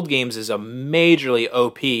in the old games is a majorly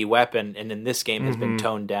OP weapon, and in this game has been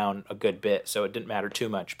toned down a good bit, so it didn't matter too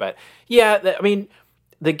much. But I mean,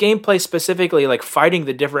 the gameplay specifically, like fighting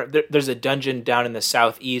there's a dungeon down in the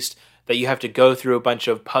southeast that you have to go through a bunch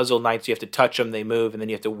of puzzle knights. You have to touch them, they move, and then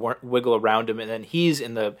you have to wiggle around them, and then he's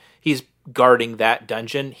guarding that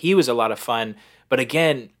dungeon. He was a lot of fun, but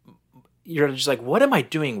again, you're just like, what am I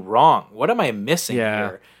doing wrong? What am I missing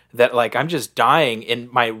here? That like I'm just dying,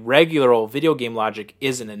 and my regular old video game logic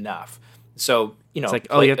isn't enough. So it's like,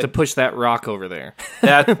 you have to push that rock over there.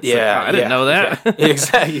 That I didn't know that.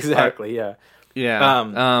 Exactly. Yeah.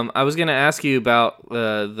 Yeah. I was gonna ask you about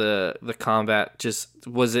the combat. Just,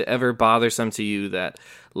 was it ever bothersome to you that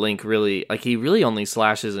Link he really only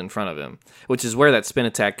slashes in front of him, which is where that spin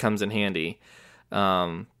attack comes in handy.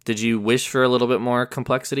 Did you wish for a little bit more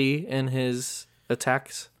complexity in his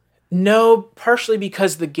attacks? No, partially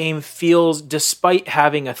because the game feels, despite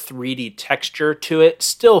having a 3D texture to it,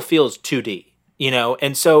 still feels 2D.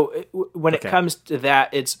 And so when it comes to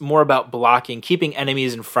that, it's more about blocking, keeping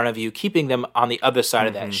enemies in front of you, keeping them on the other side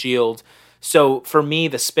of that shield. So for me,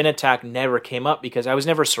 the spin attack never came up because I was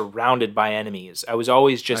never surrounded by enemies. I was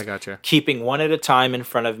always just keeping one at a time in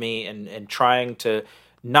front of me and trying to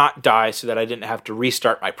not die so that I didn't have to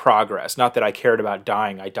restart my progress. Not that I cared about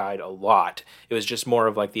dying. I died a lot. It was just more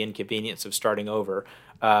of like the inconvenience of starting over.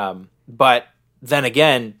 But then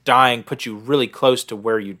again, dying put you really close to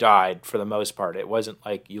where you died for the most part. It wasn't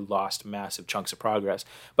like you lost massive chunks of progress.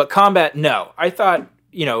 But combat, no. I thought,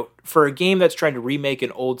 for a game that's trying to remake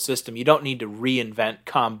an old system, you don't need to reinvent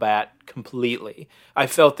combat completely. I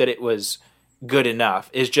felt that it was good enough.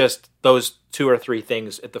 It's just those 2 or 3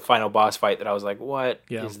 things at the final boss fight that I was like, what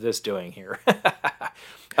is this doing here?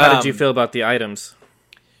 How did you feel about the items?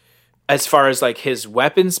 As far as like his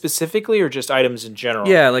weapons specifically, or just items in general?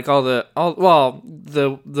 Yeah, like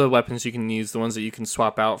the weapons you can use, the ones that you can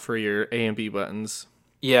swap out for your A and B buttons.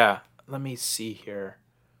 Yeah, let me see here.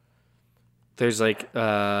 There's like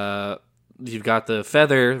you've got the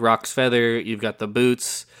feather, Rock's feather. You've got the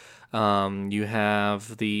boots. You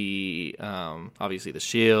have the obviously the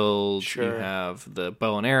shield. Sure. You have the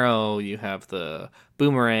bow and arrow. You have the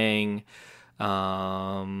boomerang.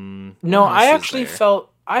 No, I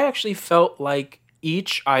actually felt like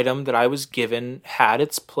each item that I was given had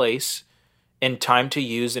its place and time to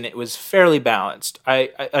use, and it was fairly balanced.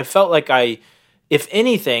 I felt like if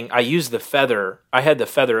anything, I used the feather. I had the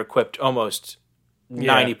feather equipped almost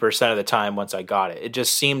 90% of the time once I got it. It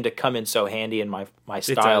just seemed to come in so handy in my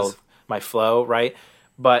style, my flow, right?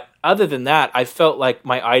 But other than that, I felt like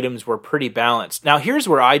my items were pretty balanced. Now, here's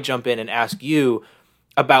where I jump in and ask you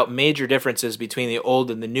about major differences between the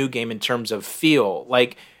old and the new game in terms of feel.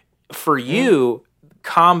 Like, for you,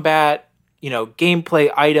 combat,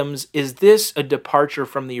 gameplay items, is this a departure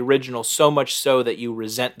from the original so much so that you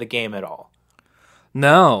resent the game at all?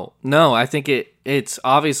 No. I think it's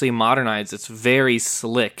obviously modernized. It's very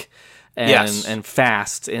slick and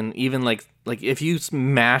fast, and even like if you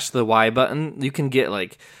smash the Y button, you can get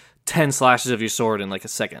like 10 slashes of your sword in like a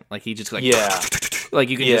second. Like he just like like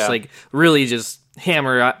you can just like really just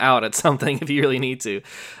hammer out at something if you really need to,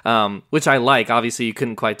 which I like. Obviously, you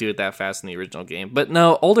couldn't quite do it that fast in the original game, but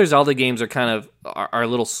no, older Zelda games are a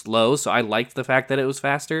little slow, so I liked the fact that it was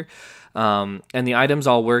faster, and the items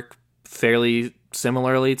all work fairly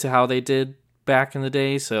similarly to how they did back in the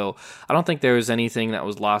day, so I don't think there was anything that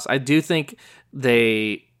was lost. I do think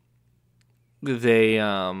they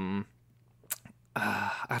I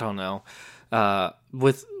don't know,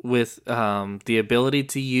 with the ability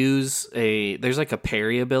to use there's like a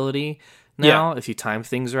parry ability now if you time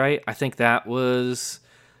things right. I think that was,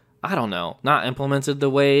 I don't know, not implemented the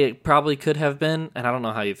way it probably could have been, and I don't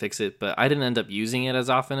know how you fix it, but I didn't end up using it as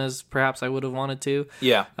often as perhaps I would have wanted to.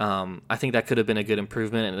 Yeah. I think that could have been a good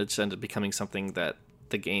improvement, and it just ended up becoming something that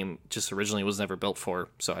the game just originally was never built for,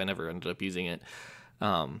 so I never ended up using it.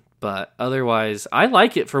 But otherwise, I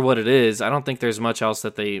like it for what it is. I don't think there's much else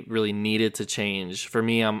that they really needed to change. For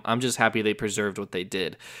me, I'm just happy they preserved what they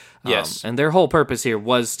did. Yes. And their whole purpose here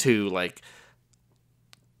was to like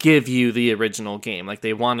give you the original game. Like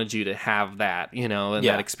they wanted you to have that, and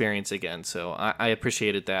that experience again. So I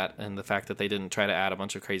appreciated that, and the fact that they didn't try to add a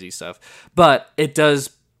bunch of crazy stuff. But it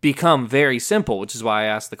does become very simple, which is why I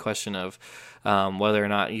asked the question of whether or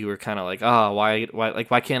not you were kind of like,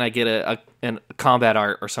 why can't I get a combat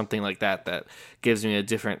art or something like that gives me a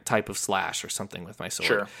different type of slash or something with my sword.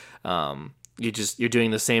 Sure. You're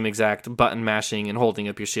doing the same exact button mashing and holding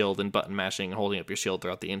up your shield and button mashing and holding up your shield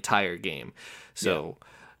throughout the entire game. So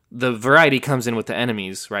the variety comes in with the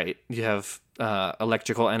enemies, right? You have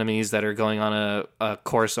electrical enemies that are going on a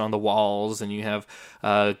course on the walls, and you have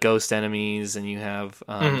ghost enemies, and you have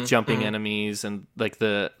jumping enemies, and like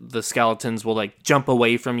the skeletons will like jump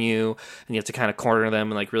away from you, and you have to kind of corner them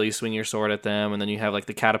and like really swing your sword at them. And then you have like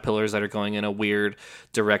the caterpillars that are going in a weird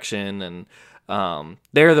direction, and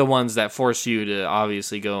they're the ones that force you to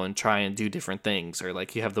obviously go and try and do different things. Or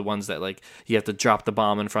like you have the ones that like you have to drop the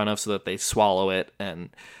bomb in front of so that they swallow it,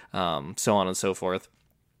 and so on and so forth.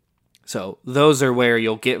 So those are where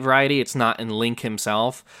you'll get variety. It's not in Link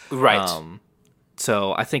himself, right?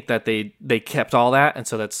 So I think that they kept all that, and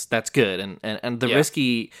so that's good. And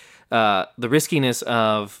the riskiness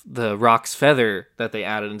of the Rock's feather that they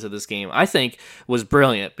added into this game, I think, was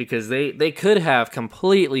brilliant, because they could have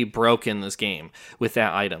completely broken this game with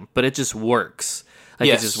that item, but it just works.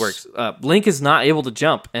 It just works. Link is not able to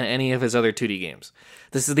jump in any of his other 2D games.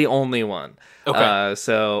 This is the only one. Okay.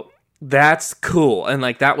 So that's cool. And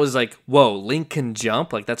like that was like, whoa, Link can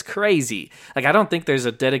jump? Like that's crazy. Like I don't think there's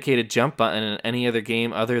a dedicated jump button in any other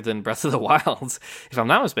game other than Breath of the Wild. If I'm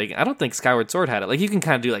not mistaken. I don't think Skyward Sword had it. Like you can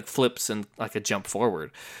kind of do like flips and like a jump forward.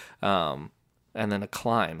 and then a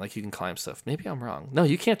climb. Like you can climb stuff. Maybe I'm wrong. No,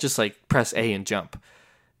 you can't just like press A and jump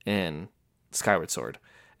in Skyward Sword.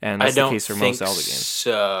 And that's the case for most Zelda games.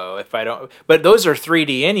 So if I don't, but those are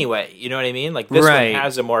 3D anyway. You know what I mean? Like this one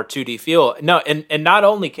has a more 2D feel. No, and not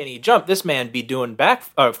only can he jump, this man be doing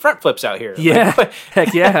front flips out here. Yeah, like,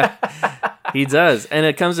 heck yeah, he does. And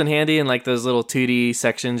it comes in handy in like those little 2D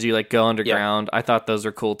sections you like go underground. I thought those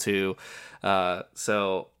were cool too.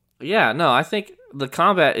 So yeah, no, I think the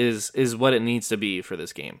combat is what it needs to be for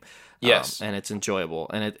this game. Yes, and it's enjoyable,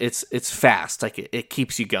 and it's fast. Like it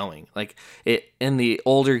keeps you going. Like it in the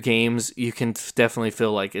older games, you can definitely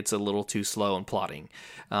feel like it's a little too slow and plotting.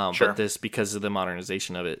 Sure. But this, because of the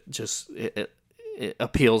modernization of it, just it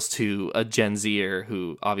appeals to a Gen Zer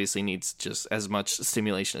who obviously needs just as much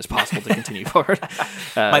stimulation as possible to continue forward.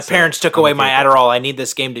 My parents took away my Adderall. I need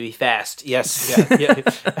this game to be fast. Yes,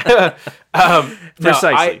 yeah.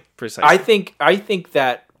 Precisely. I think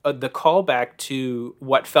that the callback to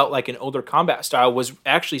what felt like an older combat style was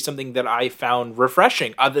actually something that I found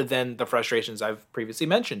refreshing, other than the frustrations I've previously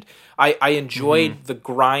mentioned. I enjoyed the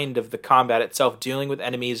grind of the combat itself, dealing with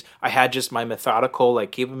enemies. I had just my methodical,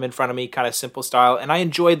 like keep them in front of me kind of simple style, and I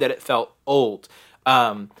enjoyed that it felt old.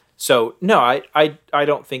 So no, I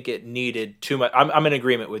don't think it needed too much. I'm in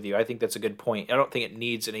agreement with you. I think that's a good point. I don't think it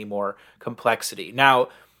needs any more complexity. Now,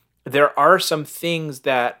 there are some things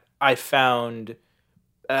that I found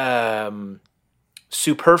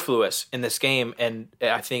superfluous in this game, and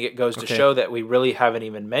I think it goes to show that we really haven't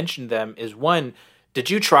even mentioned them. Is one, did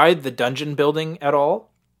you try the dungeon building at all?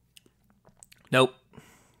 Nope.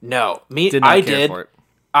 No, I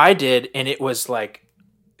did, and it was like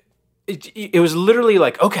it was literally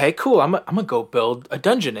like, okay, cool, I'm gonna go build a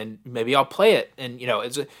dungeon and maybe I'll play it, and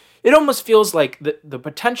it almost feels like the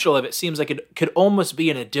potential of it seems like it could almost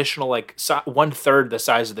be an additional like 1/3 the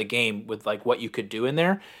size of the game with like what you could do in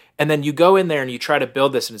there. And then you go in there and you try to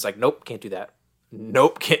build this and it's like, nope, can't do that.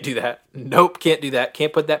 Nope, can't do that. Nope, can't do that.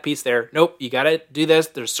 Can't put that piece there. Nope, you got to do this.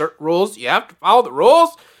 There's certain rules. You have to follow the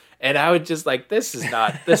rules. And I would just like, this is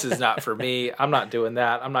not for me. I'm not doing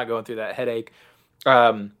that. I'm not going through that headache.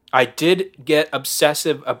 I did get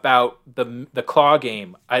obsessive about the claw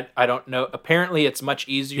game. I don't know. Apparently, it's much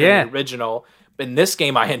easier than the original. But in this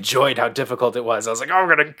game, I enjoyed how difficult it was. I was like, I'm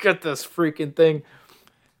going to get this freaking thing.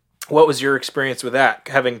 What was your experience with that,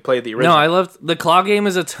 having played the original? No, I loved the claw game.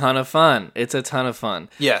 Is a ton of fun. It's a ton of fun.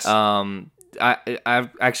 Yes. I'm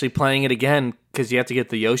actually playing it again because you have to get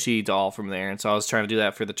the Yoshi doll from there, and so I was trying to do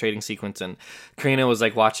that for the trading sequence, and Karina was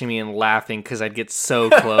like watching me and laughing because I'd get so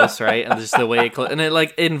close, right? And just the way and it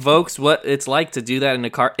like invokes what it's like to do that in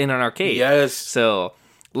an arcade. Yes. So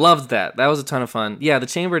loved that. That was a ton of fun. Yeah, the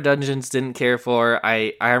chamber dungeons didn't care for.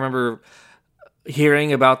 I remember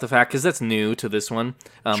hearing about the fact, because that's new to this one.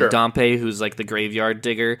 Sure. Dampé, who's like the graveyard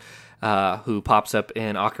digger, who pops up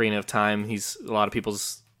in Ocarina of Time. He's a lot of people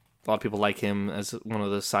like him as one of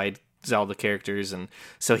the side Zelda characters, and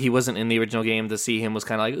so he wasn't in the original game. To see him was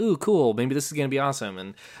kind of like, ooh, cool, maybe this is gonna be awesome.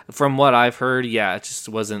 And from what I've heard, yeah, it just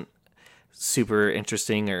wasn't super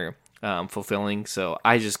interesting or fulfilling, so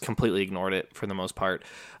I just completely ignored it for the most part.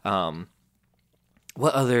 What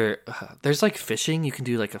other there's like fishing. You can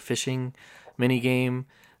do like a fishing mini game.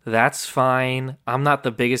 That's fine. I'm not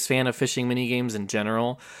the biggest fan of fishing mini games in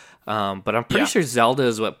general. But I'm pretty sure Zelda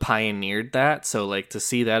is what pioneered that. So like to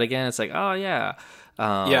see that again, it's like, oh yeah.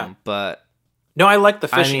 But no, I like the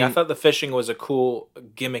fishing. I thought the fishing was a cool,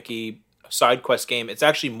 gimmicky side quest game. It's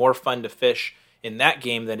actually more fun to fish in that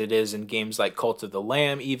game than it is in games like Cult of the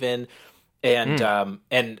Lamb, even, and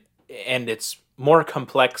it's more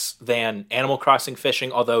complex than Animal Crossing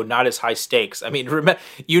fishing, although not as high stakes. I mean,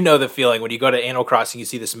 you know the feeling when you go to Animal Crossing, you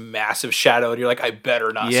see this massive shadow, and you're like, I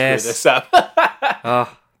better not screw this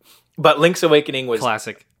up. But Link's Awakening was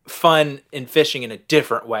classic, fun in fishing in a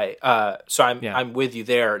different way. So I'm with you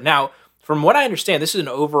there. Now, from what I understand, this is an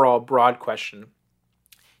overall broad question.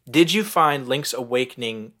 Did you find Link's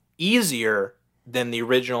Awakening easier than the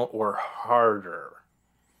original or harder?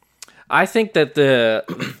 I think that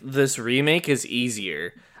this remake is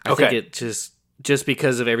easier. I think it just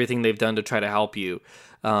because of everything they've done to try to help you.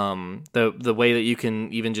 The way that you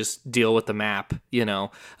can even just deal with the map,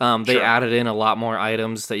 they added in a lot more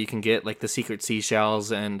items that you can get, like the secret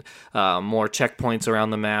seashells and more checkpoints around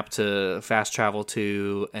the map to fast travel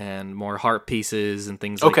to, and more heart pieces and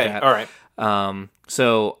things like that. All right.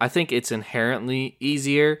 So I think it's inherently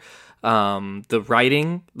easier. The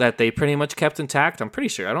writing that they pretty much kept intact, I'm pretty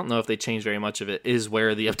sure, I don't know if they changed very much of it, is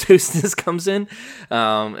where the obtuseness comes in,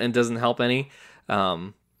 and doesn't help any.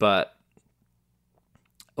 But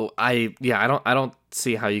I don't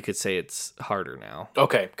see how you could say it's harder now.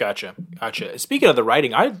 Okay, gotcha. Speaking of the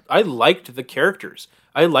writing, I liked the characters.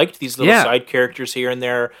 I liked these little side characters here and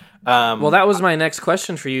there. Well, that was my next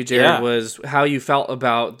question for you, Jared, was how you felt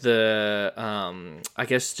about the, I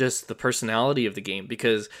guess, just the personality of the game,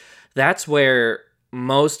 because that's where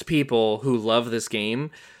most people who love this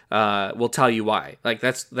game will tell you why. Like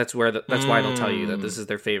that's why they'll tell you that this is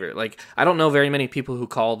their favorite. Like, I don't know very many people who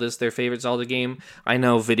call this their favorite Zelda game. I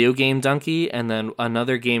know Video Game Donkey and then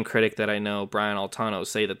another game critic that I know, Brian Altano,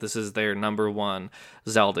 say that this is their number one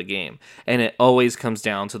Zelda game, and it always comes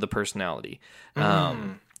down to the personality.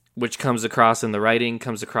 Which comes across in the writing,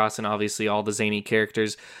 comes across in obviously all the zany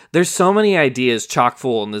characters. There's so many ideas chock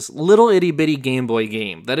full in this little itty bitty Game Boy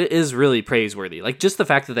game that it is really praiseworthy. Like, just the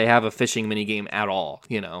fact that they have a fishing mini game at all,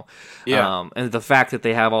 you know, and the fact that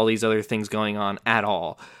they have all these other things going on at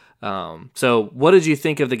all. So what did you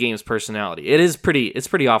think of the game's personality? It's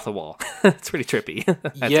pretty off the wall. It's pretty trippy.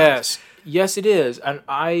 Yes, it is. And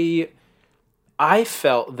I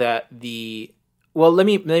felt that well, let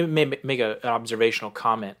me make an observational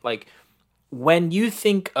comment. Like, when you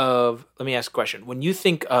think of, let me ask a question. When you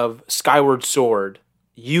think of Skyward Sword,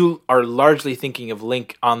 you are largely thinking of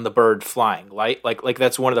Link on the bird flying, right? Like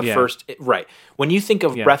that's one of the first, right? When you think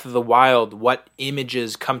of Breath of the Wild, what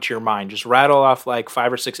images come to your mind? Just rattle off like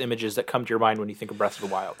 5 or 6 images that come to your mind when you think of Breath of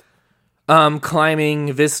the Wild.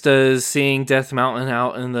 Climbing vistas, seeing Death Mountain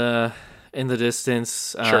out in the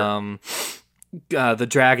distance. Sure. The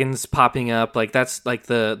dragons popping up, like that's like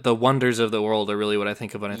the wonders of the world are really what I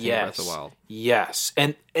think of when I think of Breath of the Wild. Yes,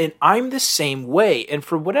 and I'm the same way. And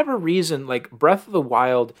for whatever reason, like Breath of the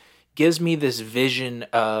Wild gives me this vision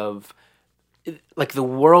of like the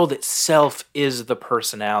world itself is the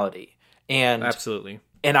personality, and absolutely.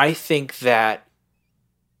 And I think that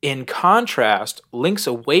in contrast, Link's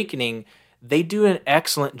Awakening, they do an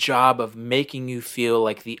excellent job of making you feel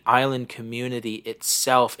like the island community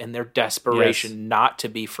itself and their desperation not to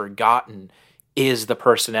be forgotten is the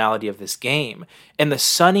personality of this game. And the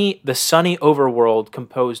sunny overworld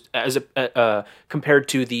composed as compared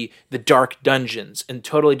to the dark dungeons and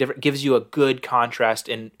totally different, gives you a good contrast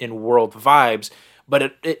in world vibes.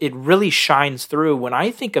 But it really shines through. When I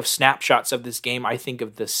think of snapshots of this game, I think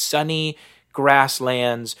of the sunny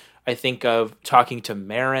grasslands. I think of talking to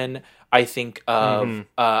Marin. I think of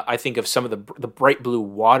some of the bright blue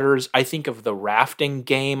waters. I think of the rafting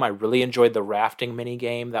game. I really enjoyed the rafting mini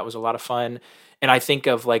game. That was a lot of fun. And I think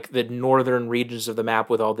of like the northern regions of the map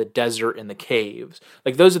with all the desert and the caves.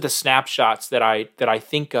 Like those are the snapshots that I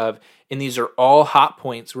think of. And these are all hot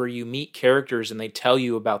points where you meet characters and they tell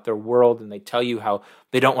you about their world and they tell you how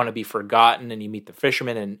they don't want to be forgotten. And you meet the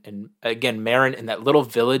fishermen and again, Marin in that little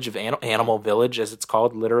village of Animal Village, as it's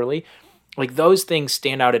called, literally. Like those things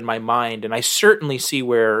stand out in my mind, and I certainly see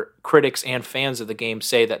where critics and fans of the game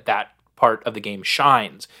say that part of the game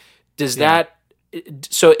shines. Is that,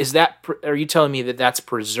 are you telling me that that's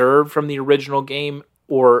preserved from the original game,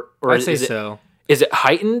 or I'd say so. Is it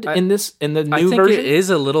heightened in the new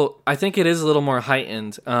version? I think it is a little more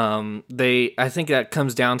heightened. I think that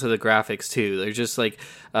comes down to the graphics too. They're just like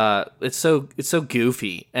it's so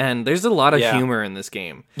goofy, and there's a lot of humor in this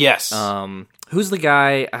game. Yes. Who's the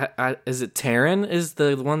guy? Is it Taran? Is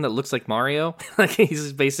the one that looks like Mario? Like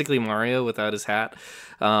he's basically Mario without his hat.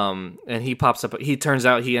 And he pops up. He turns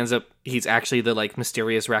out he's actually the like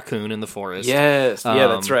mysterious raccoon in the forest. Yes. Yeah,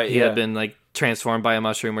 that's right. He had been like transformed by a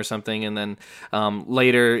mushroom or something, and then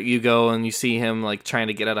later you go and you see him like trying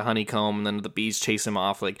to get at a honeycomb, and then the bees chase him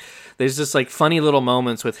off. Like there's just like funny little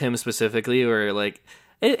moments with him specifically where like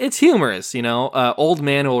it's humorous, you know. Old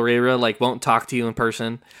man Ulrira like won't talk to you in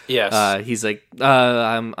person. Yes. He's like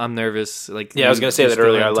I'm nervous. Like I was gonna say that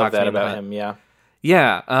earlier. I love that about him. Yeah.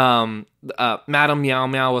 Yeah, Madam Meow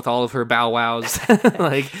Meow with all of her bow wows.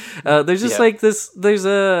 Like, there's just like this. There's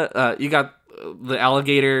you got the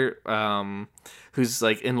alligator who's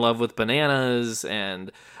like in love with bananas,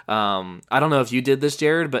 and I don't know if you did this,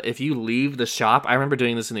 Jared, but if you leave the shop, I remember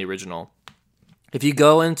doing this in the original. If you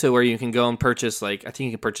go into where you can go and purchase, like, I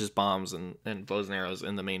think you can purchase bombs and bows and arrows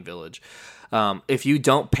in the main village. If you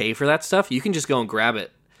don't pay for that stuff, you can just go and grab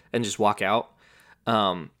it and just walk out.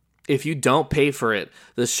 If you don't pay for it,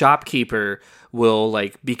 the shopkeeper will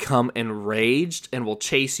like become enraged and will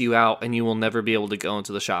chase you out, and you will never be able to go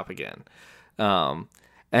into the shop again. And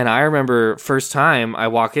I remember first time I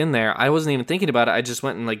walk in there, I wasn't even thinking about it. I just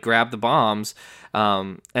went and like grabbed the bombs,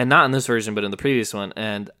 and not in this version, but in the previous one.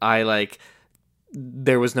 And I like,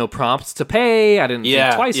 there was no prompts to pay. I didn't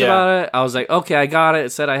think twice about it. I was like, okay, I got it.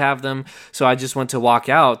 It said I have them. So I just went to walk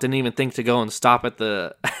out. Didn't even think to go and stop at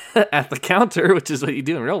the at the counter, which is what you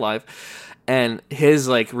do in real life. and his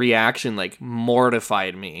like reaction like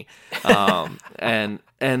mortified me.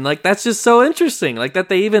 And like that's just so interesting, like that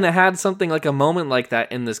they even had something like a moment like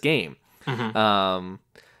that in this game.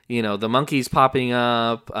 You know, the monkeys popping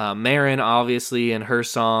up, Marin obviously and her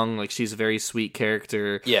song, like she's a very sweet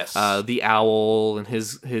character. Yes. The owl and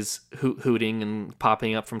his hooting and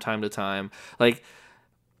popping up from time to time. Like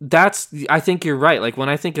I think you're right. Like when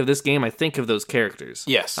I think of this game, I think of those characters.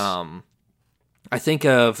 Yes. I think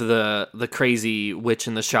of the crazy witch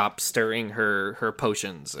in the shop stirring her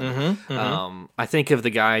potions. And, I think of the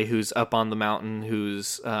guy who's up on the mountain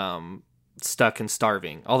who's stuck and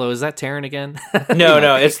starving. Although, is that Terran again?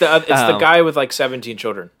 No, it's the guy with like 17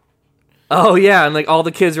 children. Oh yeah, and like all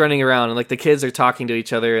the kids running around, and like the kids are talking to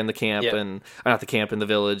each other in the camp, and or not the camp, in the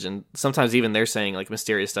village, and sometimes even they're saying like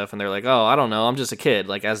mysterious stuff, and they're like, "Oh, I don't know, I'm just a kid,"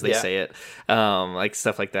 like as they say it, like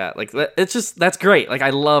stuff like that. Like it's just that's great. Like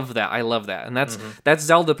I love that, and that's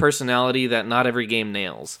Zelda personality that not every game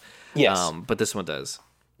nails. Yes, but this one does.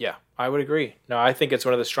 Yeah, I would agree. No, I think it's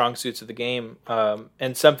one of the strong suits of the game,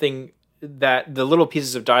 and something that the little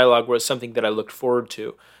pieces of dialogue was something that I looked forward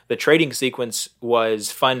to. The trading sequence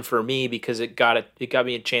was fun for me because it got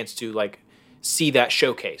me a chance to like see that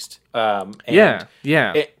showcased. And while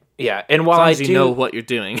as long as you know what you're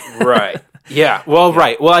doing, right? Yeah. Well,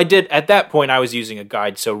 right. Well, I did at that point. I was using a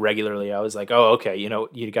guide so regularly. I was like, oh, okay. You know,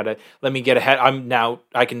 you gotta let me get ahead.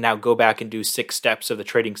 I can now go back and do 6 steps of the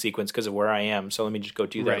trading sequence because of where I am. So let me just go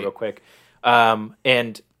do that real quick.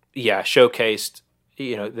 And yeah, showcased,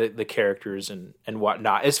 you know, the characters and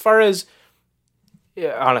whatnot. As far as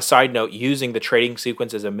on a side note, using the trading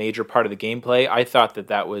sequence as a major part of the gameplay, I thought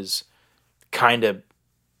that was kind of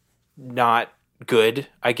not good,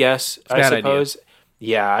 I guess. I suppose. Idea.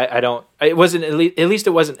 Yeah, I don't. It wasn't at least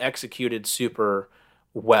it wasn't executed super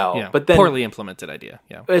well. Yeah, but then poorly implemented idea.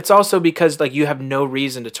 Yeah, it's also because like you have no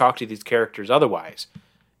reason to talk to these characters otherwise,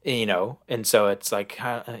 you know, and so it's like,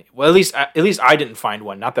 well, at least I didn't find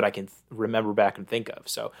one. Not that I can remember back and think of.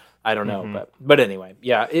 So I don't know, but anyway,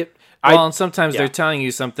 yeah. And sometimes they're telling you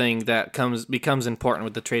something that becomes important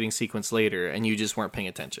with the trading sequence later, and you just weren't paying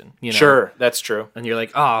attention. You know? Sure, that's true. And you're like,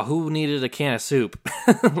 oh, who needed a can of soup?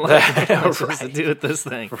 Like, what's supposed to do with this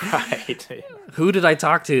thing? Right. Who did I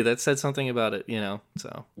talk to that said something about it? You know,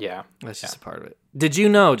 so yeah, that's just a part of it. Did you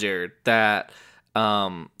know, Jared, that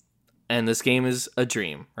and this game is a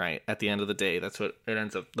dream, right? At the end of the day, that's what it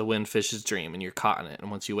ends up. The windfish's dream, and you're caught in it.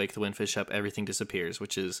 And once you wake the windfish up, everything disappears,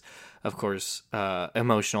 which is, of course,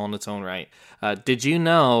 emotional in its own right. Did you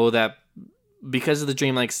know that because of the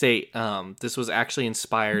dreamlike state, this was actually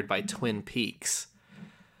inspired by Twin Peaks?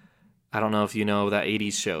 I don't know if you know that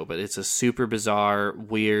 80s show, but it's a super bizarre,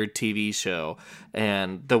 weird TV show.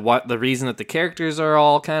 And the reason that the characters are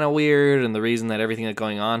all kind of weird and the reason that everything that's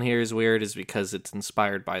going on here is weird is because it's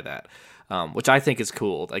inspired by that, which I think is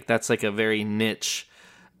cool. Like that's like a very niche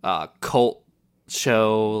cult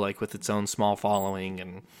show, like with its own small following,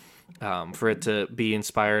 and for it to be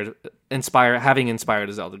having inspired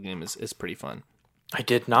a Zelda game is pretty fun. I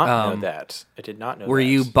did not know that. I did not know. Were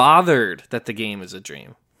you bothered that the game is a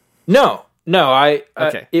dream? No.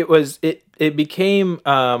 Okay. It became,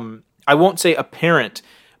 I won't say apparent,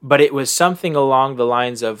 but it was something along the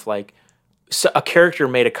lines of like, a character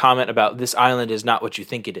made a comment about this island is not what you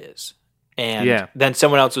think it is. And then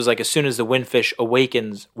someone else was like, as soon as the windfish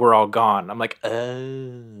awakens, we're all gone. I'm like,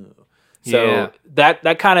 oh. So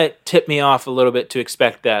that kind of tipped me off a little bit to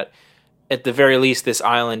expect that at the very least, this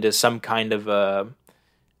island is some kind of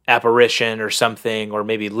apparition or something, or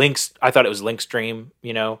maybe Link's. I thought it was Link's dream,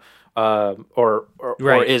 you know, or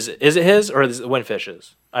is it his or is it the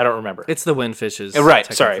windfish's? I don't remember. It's the windfish's,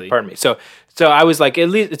 right? Sorry, pardon me. So I was like, at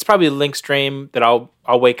least it's probably Link's dream that I'll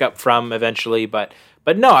wake up from eventually, but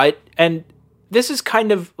no, and this is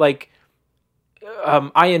kind of like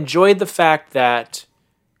I enjoyed the fact that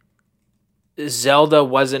Zelda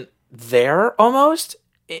wasn't there almost.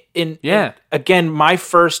 Again, my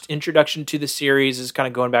first introduction to the series is kind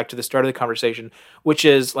of going back to the start of the conversation, which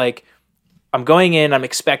is like I'm going in, I'm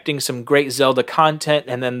expecting some great Zelda content,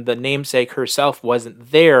 and then the namesake herself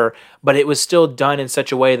wasn't there, but it was still done in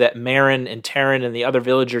such a way that Marin and Terran and the other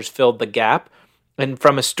villagers filled the gap. And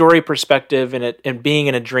from a story perspective and being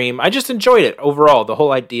in a dream, I just enjoyed it overall. The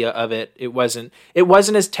whole idea of it, it wasn't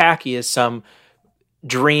as tacky as some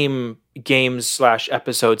dream games /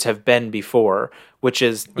 episodes have been before, which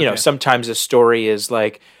is, you know, sometimes a story is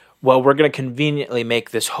like, well, we're going to conveniently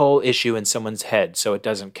make this whole issue in someone's head so it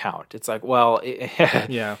doesn't count. It's like, well,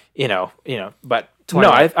 you know, but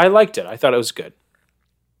Twilight. No, I liked it. I thought it was good.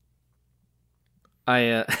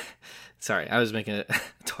 Sorry, I was making a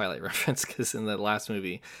Twilight reference because in the last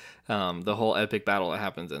movie, the whole epic battle that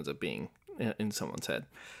happens ends up being in someone's head.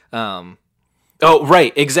 Oh,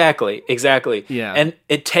 right. Exactly. Yeah. And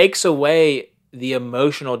it takes away the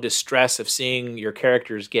emotional distress of seeing your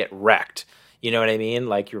characters get wrecked. You know what I mean?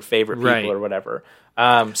 Like your favorite people Right. or whatever.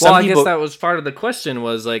 I guess that was part of the question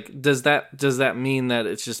was like, does that mean that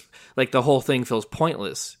it's just like the whole thing feels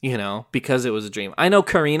pointless, because it was a dream? I know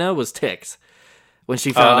Karina was ticked when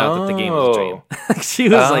she found out that the game was a dream. She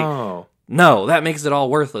was like, no, that makes it all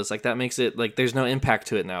worthless. Like that makes it like there's no impact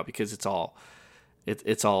to it now because it's all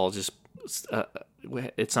just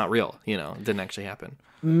it's not real. It didn't actually happen.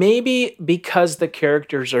 Maybe because the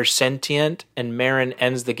characters are sentient and Marin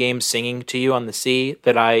ends the game singing to you on the sea,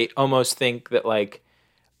 that I almost think that like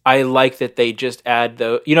I like that they just add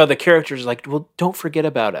the characters like, well, don't forget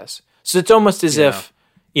about us. So it's almost as if,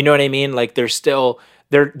 you know what I mean? Like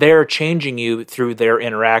they're changing you through their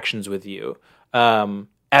interactions with you,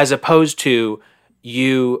 as opposed to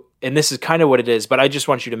you. And this is kind of what it is, but I just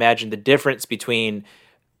want you to imagine the difference between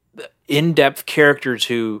the in-depth characters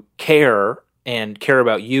who care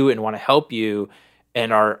about you and want to help you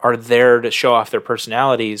and are there to show off their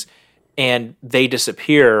personalities, and they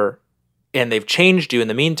disappear and they've changed you in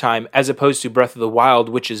the meantime, as opposed to Breath of the Wild,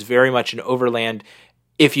 which is very much an overland.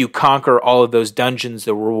 If you conquer all of those dungeons,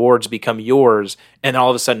 the rewards become yours, and all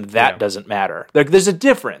of a sudden that doesn't matter. Like there's a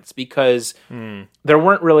difference because there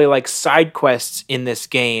weren't really like side quests in this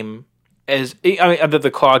game. Other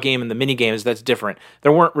the claw game and the mini games, that's different.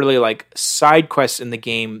 There weren't really like side quests in the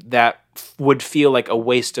game that would feel like a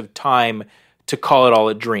waste of time to call it all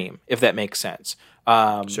a dream, if that makes sense.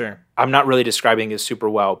 Sure. I'm not really describing this super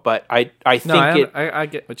well, but I think I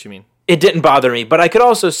get what you mean. It didn't bother me, but I could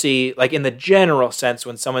also see, like in the general sense,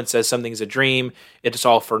 when someone says something's a dream, it's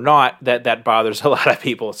all for naught, that bothers a lot of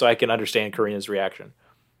people. So I can understand Karina's reaction.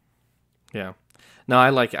 Yeah. No, I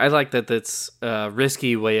like that that's a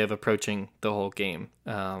risky way of approaching the whole game,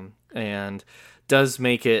 and does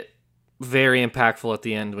make it very impactful at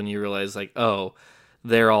the end when you realize, like, oh,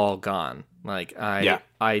 they're all gone. Like,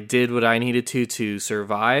 I did what I needed to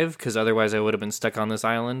survive, because otherwise I would have been stuck on this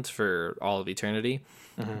island for all of eternity.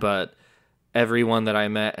 Mm-hmm. But everyone that I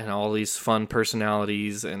met and all these fun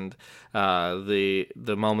personalities and the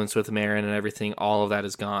moments with Marin and everything, all of that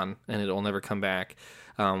is gone, and it'll never come back.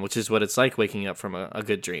 Which is what it's like waking up from a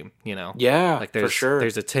good dream, Yeah, like for sure.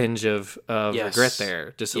 There's a tinge of regret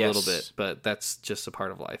there, just a little bit, but that's just a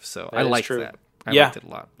part of life. So I like that. I liked it a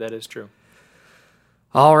lot. That is true.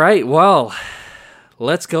 All right, well,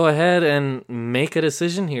 let's go ahead and make a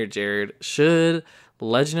decision here, Jared. Should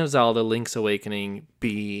Legend of Zelda: Link's Awakening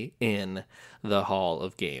be in the Hall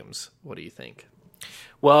of Games? What do you think?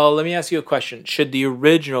 Well, let me ask you a question. Should the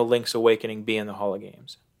original Link's Awakening be in the Hall of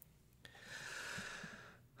Games?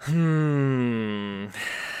 And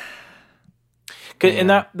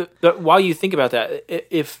while you think about that,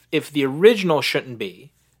 if the original shouldn't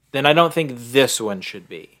be, then I don't think this one should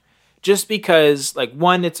be. Just because, like,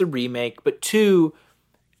 one, it's a remake, but two,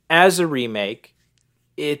 as a remake,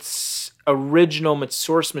 its original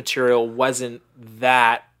source material wasn't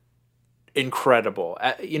that incredible.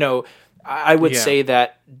 I would say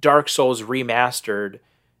that Dark Souls Remastered,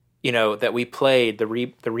 that we played, the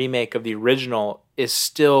remake of the original, is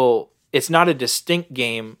still, it's not a distinct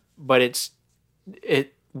game, but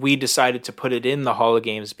we decided to put it in the Hall of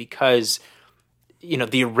Games because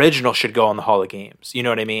the original should go on the Hall of Games. You know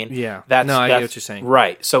what I mean? Yeah. I get what you're saying.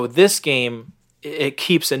 Right. So this game, it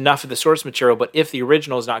keeps enough of the source material, but if the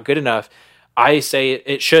original is not good enough, I say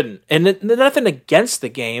it shouldn't. And nothing against the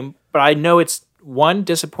game, but I know it's, one,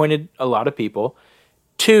 disappointed a lot of people.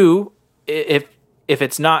 Two, if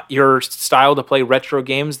it's not your style to play retro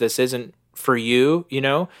games, this isn't for you,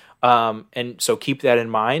 and so keep that in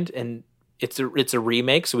mind. And it's a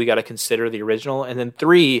remake, so we got to consider the original. And then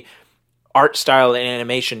three, art style and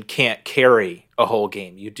animation can't carry a whole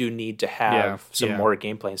game. You do need to have some more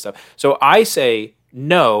gameplay and stuff. So I say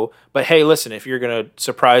no, but hey, listen, if you're going to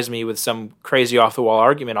surprise me with some crazy off the wall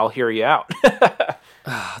argument, I'll hear you out.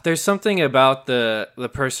 There's something about the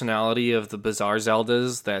personality of the bizarre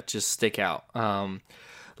Zeldas that just stick out.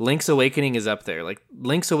 Link's Awakening is up there. Like,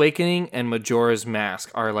 Link's Awakening and Majora's Mask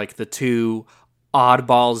are like the two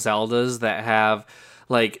oddball Zeldas that have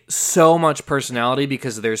like so much personality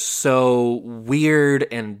because they're so weird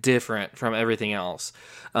and different from everything else.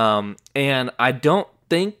 And I don't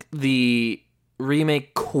think the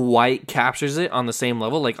remake quite captures it on the same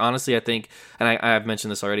level. Like, honestly, I think, and I've mentioned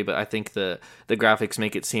this already, but I think the graphics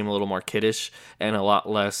make it seem a little more kiddish and a lot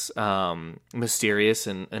less mysterious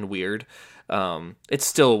and weird. It's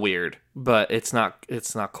still weird, but it's not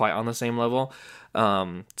quite on the same level.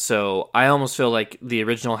 So I almost feel like the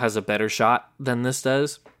original has a better shot than this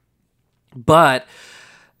does. But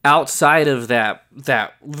outside of that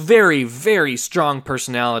very, very strong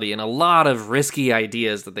personality and a lot of risky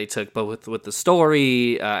ideas that they took, but with the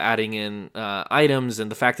story, adding in items, and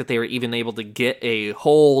the fact that they were even able to get a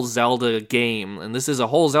whole Zelda game, and this is a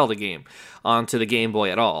whole Zelda game, onto the Game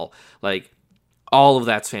Boy at all. Like, all of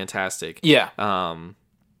that's fantastic. Yeah.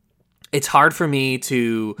 It's hard for me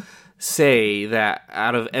to say that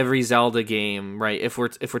out of every Zelda game, right? If we're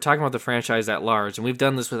talking about the franchise at large, and we've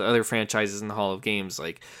done this with other franchises in the Hall of Games,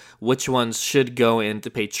 like which ones should go in to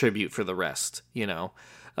pay tribute for the rest, you know?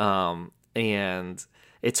 And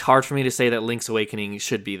it's hard for me to say that Link's Awakening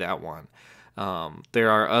should be that one. There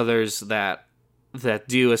are others that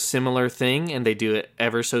do a similar thing, and they do it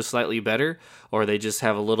ever so slightly better, or they just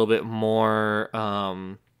have a little bit more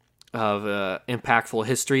of impactful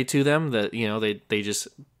history to them. That, you know, they just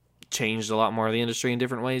changed a lot more of the industry in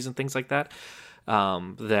different ways and things like that.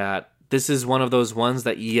 That this is one of those ones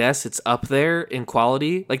that, yes, it's up there in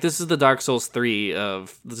quality. Like, this is the Dark Souls 3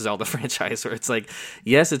 of the Zelda franchise, where it's like,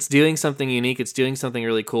 yes, it's doing something unique, it's doing something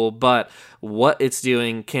really cool, but what it's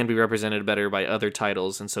doing can be represented better by other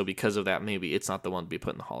titles, and so because of that, maybe it's not the one to be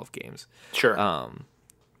put in the Hall of Games. Sure.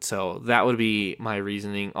 So that would be my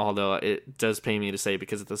reasoning, although it does pain me to say,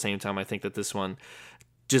 because at the same time, I think that this one,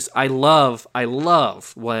 just I love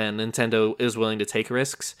when Nintendo is willing to take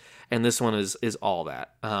risks, and this one is all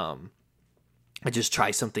that. I just try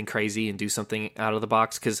something crazy and do something out of the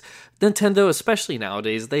box, because Nintendo, especially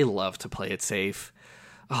nowadays, they love to play it safe.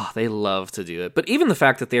 Oh, they love to do it. But even the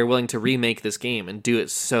fact that they're willing to remake this game and do it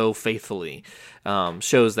so faithfully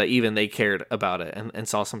shows that even they cared about it and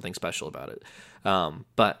saw something special about it.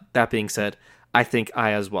 But that being said, I think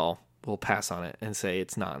I as well will pass on it and say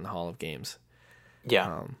it's not in the Hall of Games.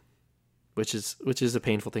 Yeah. Which is a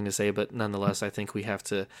painful thing to say, but nonetheless, I think we have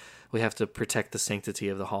to protect the sanctity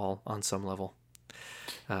of the Hall on some level.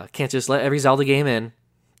 Can't just let every Zelda game in.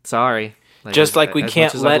 Sorry. Just like we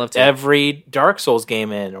can't let every Dark Souls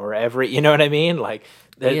game in, or every, you know what I mean? Like,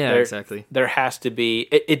 exactly. There has to be.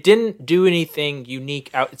 It didn't do anything unique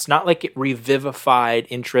out. It's not like it revivified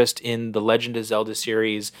interest in the Legend of Zelda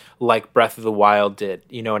series like Breath of the Wild did.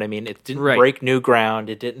 You know what I mean? It didn't break new ground.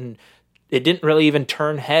 It didn't really even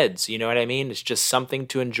turn heads. You know what I mean? It's just something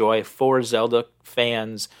to enjoy for Zelda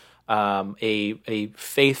fans. A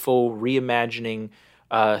faithful reimagining,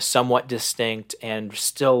 somewhat distinct and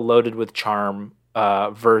still loaded with charm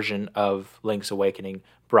version of Link's Awakening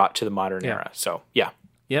brought to the modern era. So, yeah.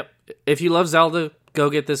 Yep. If you love Zelda, go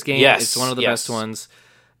get this game. Yes, it's one of the best ones.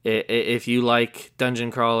 If you like dungeon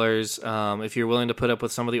crawlers, if you're willing to put up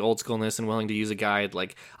with some of the old schoolness and willing to use a guide,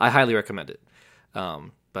 like, I highly recommend it.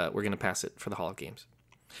 But we're going to pass it for the Hall of Games.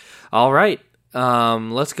 All right.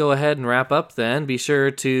 Let's go ahead and wrap up then. Be sure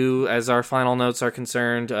to, as our final notes are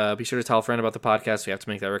concerned, be sure to tell a friend about the podcast. We have to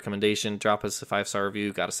make that recommendation. Drop us a 5-star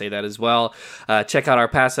review. Got to say that as well. Check out our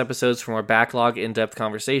past episodes for more backlog, in-depth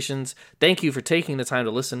conversations. Thank you for taking the time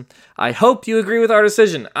to listen. I hope you agree with our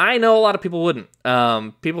decision. I know a lot of people wouldn't.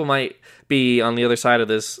 People might be on the other side of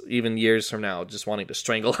this even years from now, just wanting to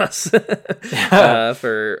strangle us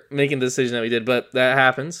for making the decision that we did, but that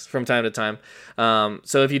happens from time to time.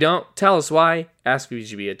 So if you don't, tell us why.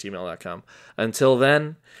 AskBGB@gmail.com. Until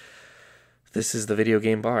then, this is the Video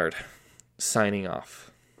Game Bard signing off.